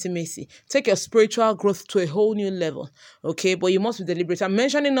deeper intimacy. Take your spiritual growth to a whole new level. Okay, but you must be deliberate. I'm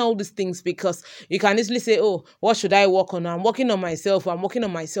mentioning all these things because you can easily say, oh, what should I work on? I'm working on myself.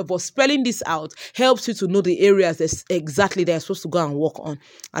 But spelling this out helps you to know the areas exactly that you're supposed to go and work on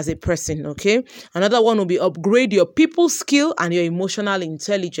as a person. Okay. Another one will be upgrade your people skill and your emotional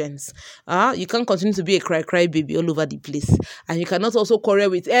intelligence. You can't continue to be a cry baby all over the place, and you cannot also quarrel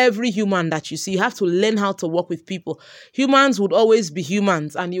with every human that you see. You have to learn how to work with people. Humans would always be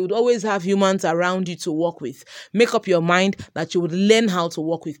humans, and you would always have humans around you to work with. Make up your mind that you would learn how to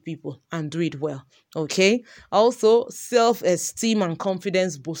work with people and do it well. Okay. Also, self-esteem and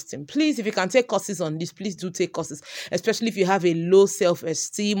confidence boosting. Please, if you can take courses on this, please do take courses, especially if you have a low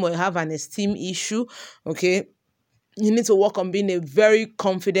self-esteem or you have an esteem issue. Okay. You need to work on being a very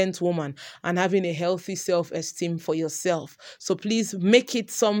confident woman and having a healthy self-esteem for yourself. So please make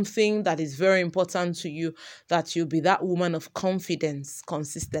it something that is very important to you, that you'll be that woman of confidence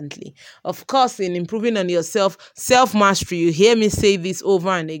consistently. Of course, in improving on yourself, self-mastery, you hear me say this over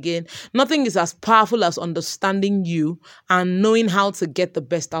and again, nothing is as powerful as understanding you and knowing how to get the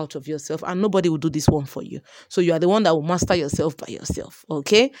best out of yourself. And nobody will do this one for you. So you are the one that will master yourself by yourself.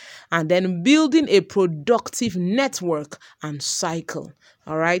 Okay. And then building a productive network and cycle.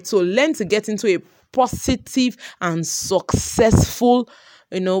 All right. So learn to get into a positive and successful,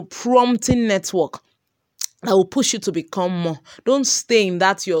 prompting network that will push you to become more. Don't stay in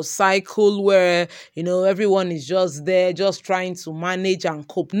that your cycle where everyone is just there, just trying to manage and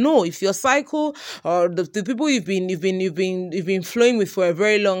cope. No, if your cycle or the people you've been flowing with for a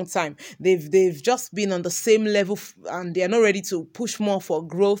very long time, they've just been on the same level and they are not ready to push more for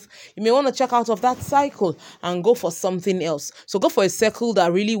growth, you may want to check out of that cycle and go for something else. So go for a circle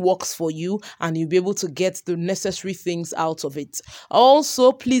that really works for you and you'll be able to get the necessary things out of it.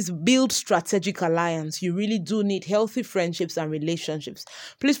 Also, please build strategic alliance. You really do need healthy friendships and relationships.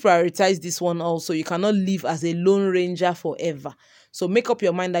 Please prioritize this one also. You cannot live as a lone ranger forever. So make up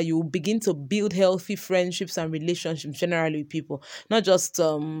your mind that you will begin to build healthy friendships and relationships generally with people, not just,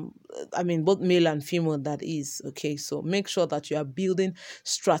 both male and female, that is. Okay. So make sure that you are building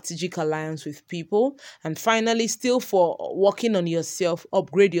strategic alliance with people. And finally, still for working on yourself,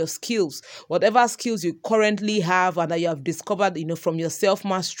 upgrade your skills. Whatever skills you currently have and that you have discovered, from your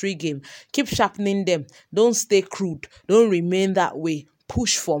self-mastery game, keep sharpening them. Don't stay crude. Don't remain that way.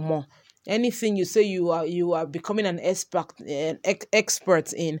 Push for more. Anything you say you are becoming an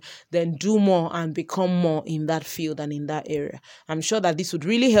expert in, then do more and become more in that field and in that area. I'm sure that this would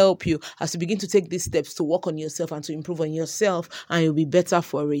really help you as you begin to take these steps to work on yourself and to improve on yourself, and you'll be better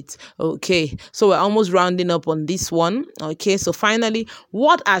for it. Okay, so we're almost rounding up on this one. Okay, so finally,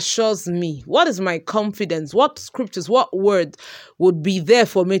 what assures me? What is my confidence? What scriptures, what word would be there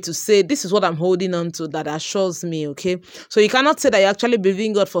for me to say, this is what I'm holding on to that assures me? Okay, so you cannot say that you're actually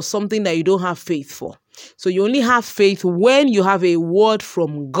believing God for something that you don't have faith for. So you only have faith when you have a word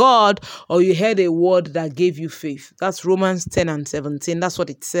from God, or you heard a word that gave you faith. That's Romans 10 and 17. That's what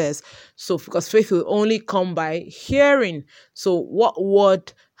it says. So because faith will only come by hearing. So what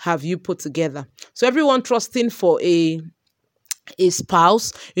word have you put together? So everyone trusting for a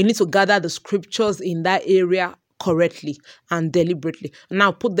spouse, you need to gather the scriptures in that area correctly and deliberately.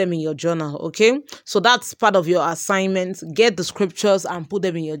 Now put them in your journal. Okay, so that's part of your assignment. Get the scriptures and put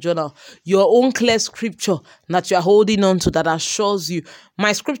them in your journal. Your own clear scripture that you're holding on to that assures you.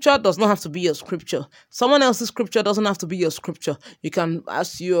 My scripture does not have to be your scripture. Someone else's scripture doesn't have to be your scripture. You can,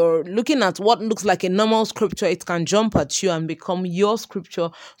 as you're looking at what looks like a normal scripture, it can jump at you and become your scripture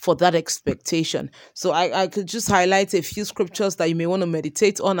for that expectation. So I could just highlight a few scriptures that you may want to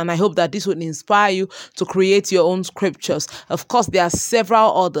meditate on, and I hope that this would inspire you to create your own scriptures. Of course, there are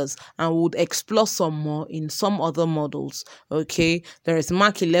several others, and we would explore some more in some other models. Okay, there is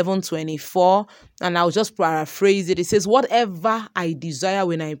Mark 11:24, and I'll just paraphrase it. It says, whatever I desire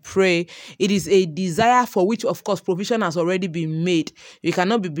when I pray, it is a desire for which, of course, provision has already been made. You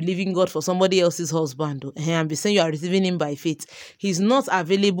cannot be believing God for somebody else's husband and be saying you are receiving him by faith. He's not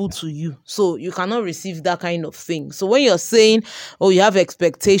available to you, so you cannot receive that kind of thing. So when you're saying, oh, you have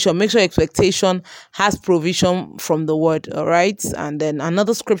expectation, make sure expectation has provision from the word. All right. And then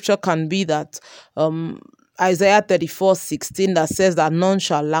another scripture can be that Isaiah 34:16 that says that none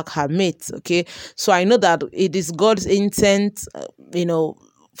shall lack her mate. Okay, so I know that it is God's intent,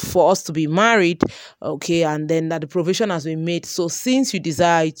 for us to be married. Okay, and then that the provision has been made. So since you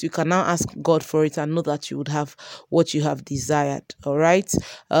desire it, you can now ask God for it and know that you would have what you have desired. All right.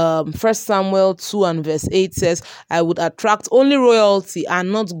 1 Samuel 2 and verse 8 says, I would attract only royalty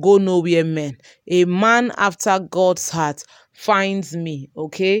and not go nowhere men. A man after God's heart finds me.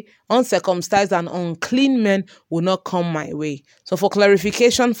 Okay, uncircumcised and unclean men will not come my way. So for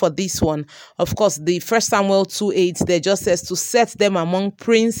clarification for this one, of course, the 1 Samuel 2:8 there just says to set them among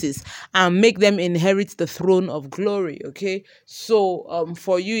princes and make them inherit the throne of glory. Okay, so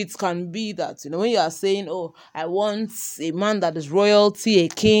for you it can be that when you are saying, oh, I want a man that is royalty, a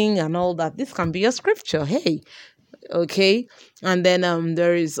king and all that, this can be a scripture. Hey, okay. And then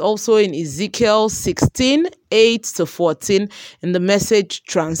there is also in Ezekiel 16:8-14 in the Message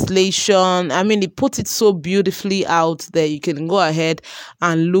translation. I mean, it puts it so beautifully out there. You can go ahead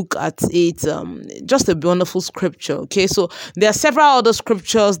and look at it. Just a wonderful scripture. Okay, so there are several other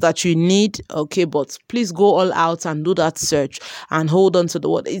scriptures that you need. Okay, but please go all out and do that search and hold on to the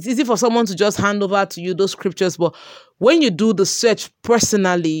word. It's easy for someone to just hand over to you those scriptures, but when you do the search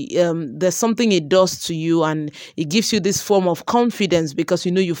personally, there's something it does to you, and it gives you this form of confidence because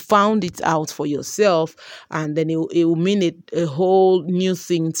you found it out for yourself, and then it will mean a whole new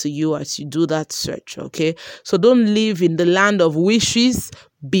thing to you as you do that search. Okay, so don't live in the land of wishes.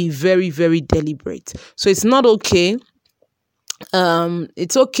 Be very, very deliberate. So it's not okay.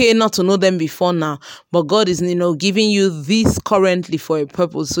 It's okay not to know them before now, but God is giving you this currently for a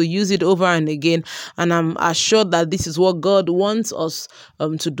purpose, so use it over and again, and I'm assured that this is what God wants us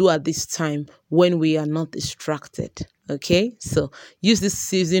to do at this time when we are not distracted. Okay, so use this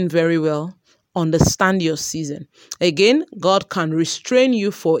season very well. Understand your season. Again, God can restrain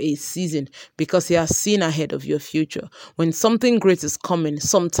you for a season because he has seen ahead of your future. When something great is coming,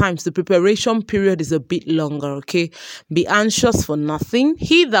 sometimes the preparation period is a bit longer. Okay, be anxious for nothing.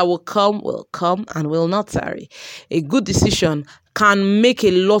 He that will come and will not tarry. A good decision can make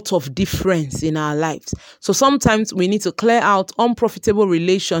a lot of difference in our lives. So sometimes we need to clear out unprofitable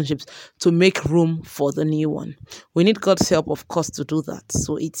relationships to make room for the new one. We need God's help, of course, to do that.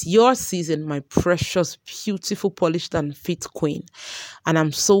 So it's your season, my precious, beautiful, polished and fit queen. And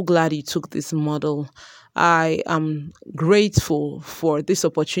I'm so glad you took this model. I am grateful for this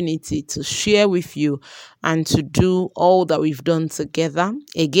opportunity to share with you and to do all that we've done together.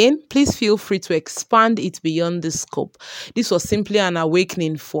 Again, please feel free to expand it beyond the scope. This was simply an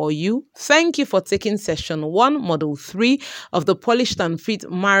awakening for you. Thank you for taking session 1, module 3 of the Polished and Fit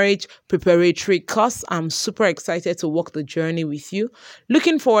Marriage Preparatory course. I'm super excited to walk the journey with you.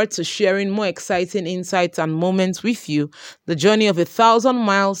 Looking forward to sharing more exciting insights and moments with you. The journey of 1,000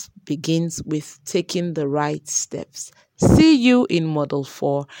 miles begins with taking the right steps. See you in Model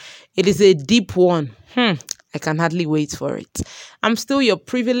 4. It is a deep one. I can hardly wait for it. I'm still your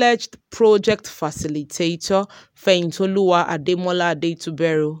privileged project facilitator, Feinitoluwa Ademola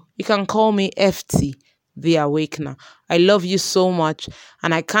Adetuberu. You can call me FT, the Awakener. I love you so much,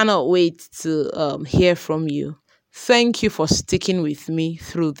 and I cannot wait to hear from you. Thank you for sticking with me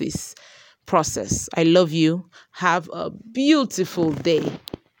through this process. I love you. Have a beautiful day.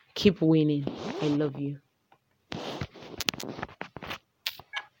 Keep winning. I love you.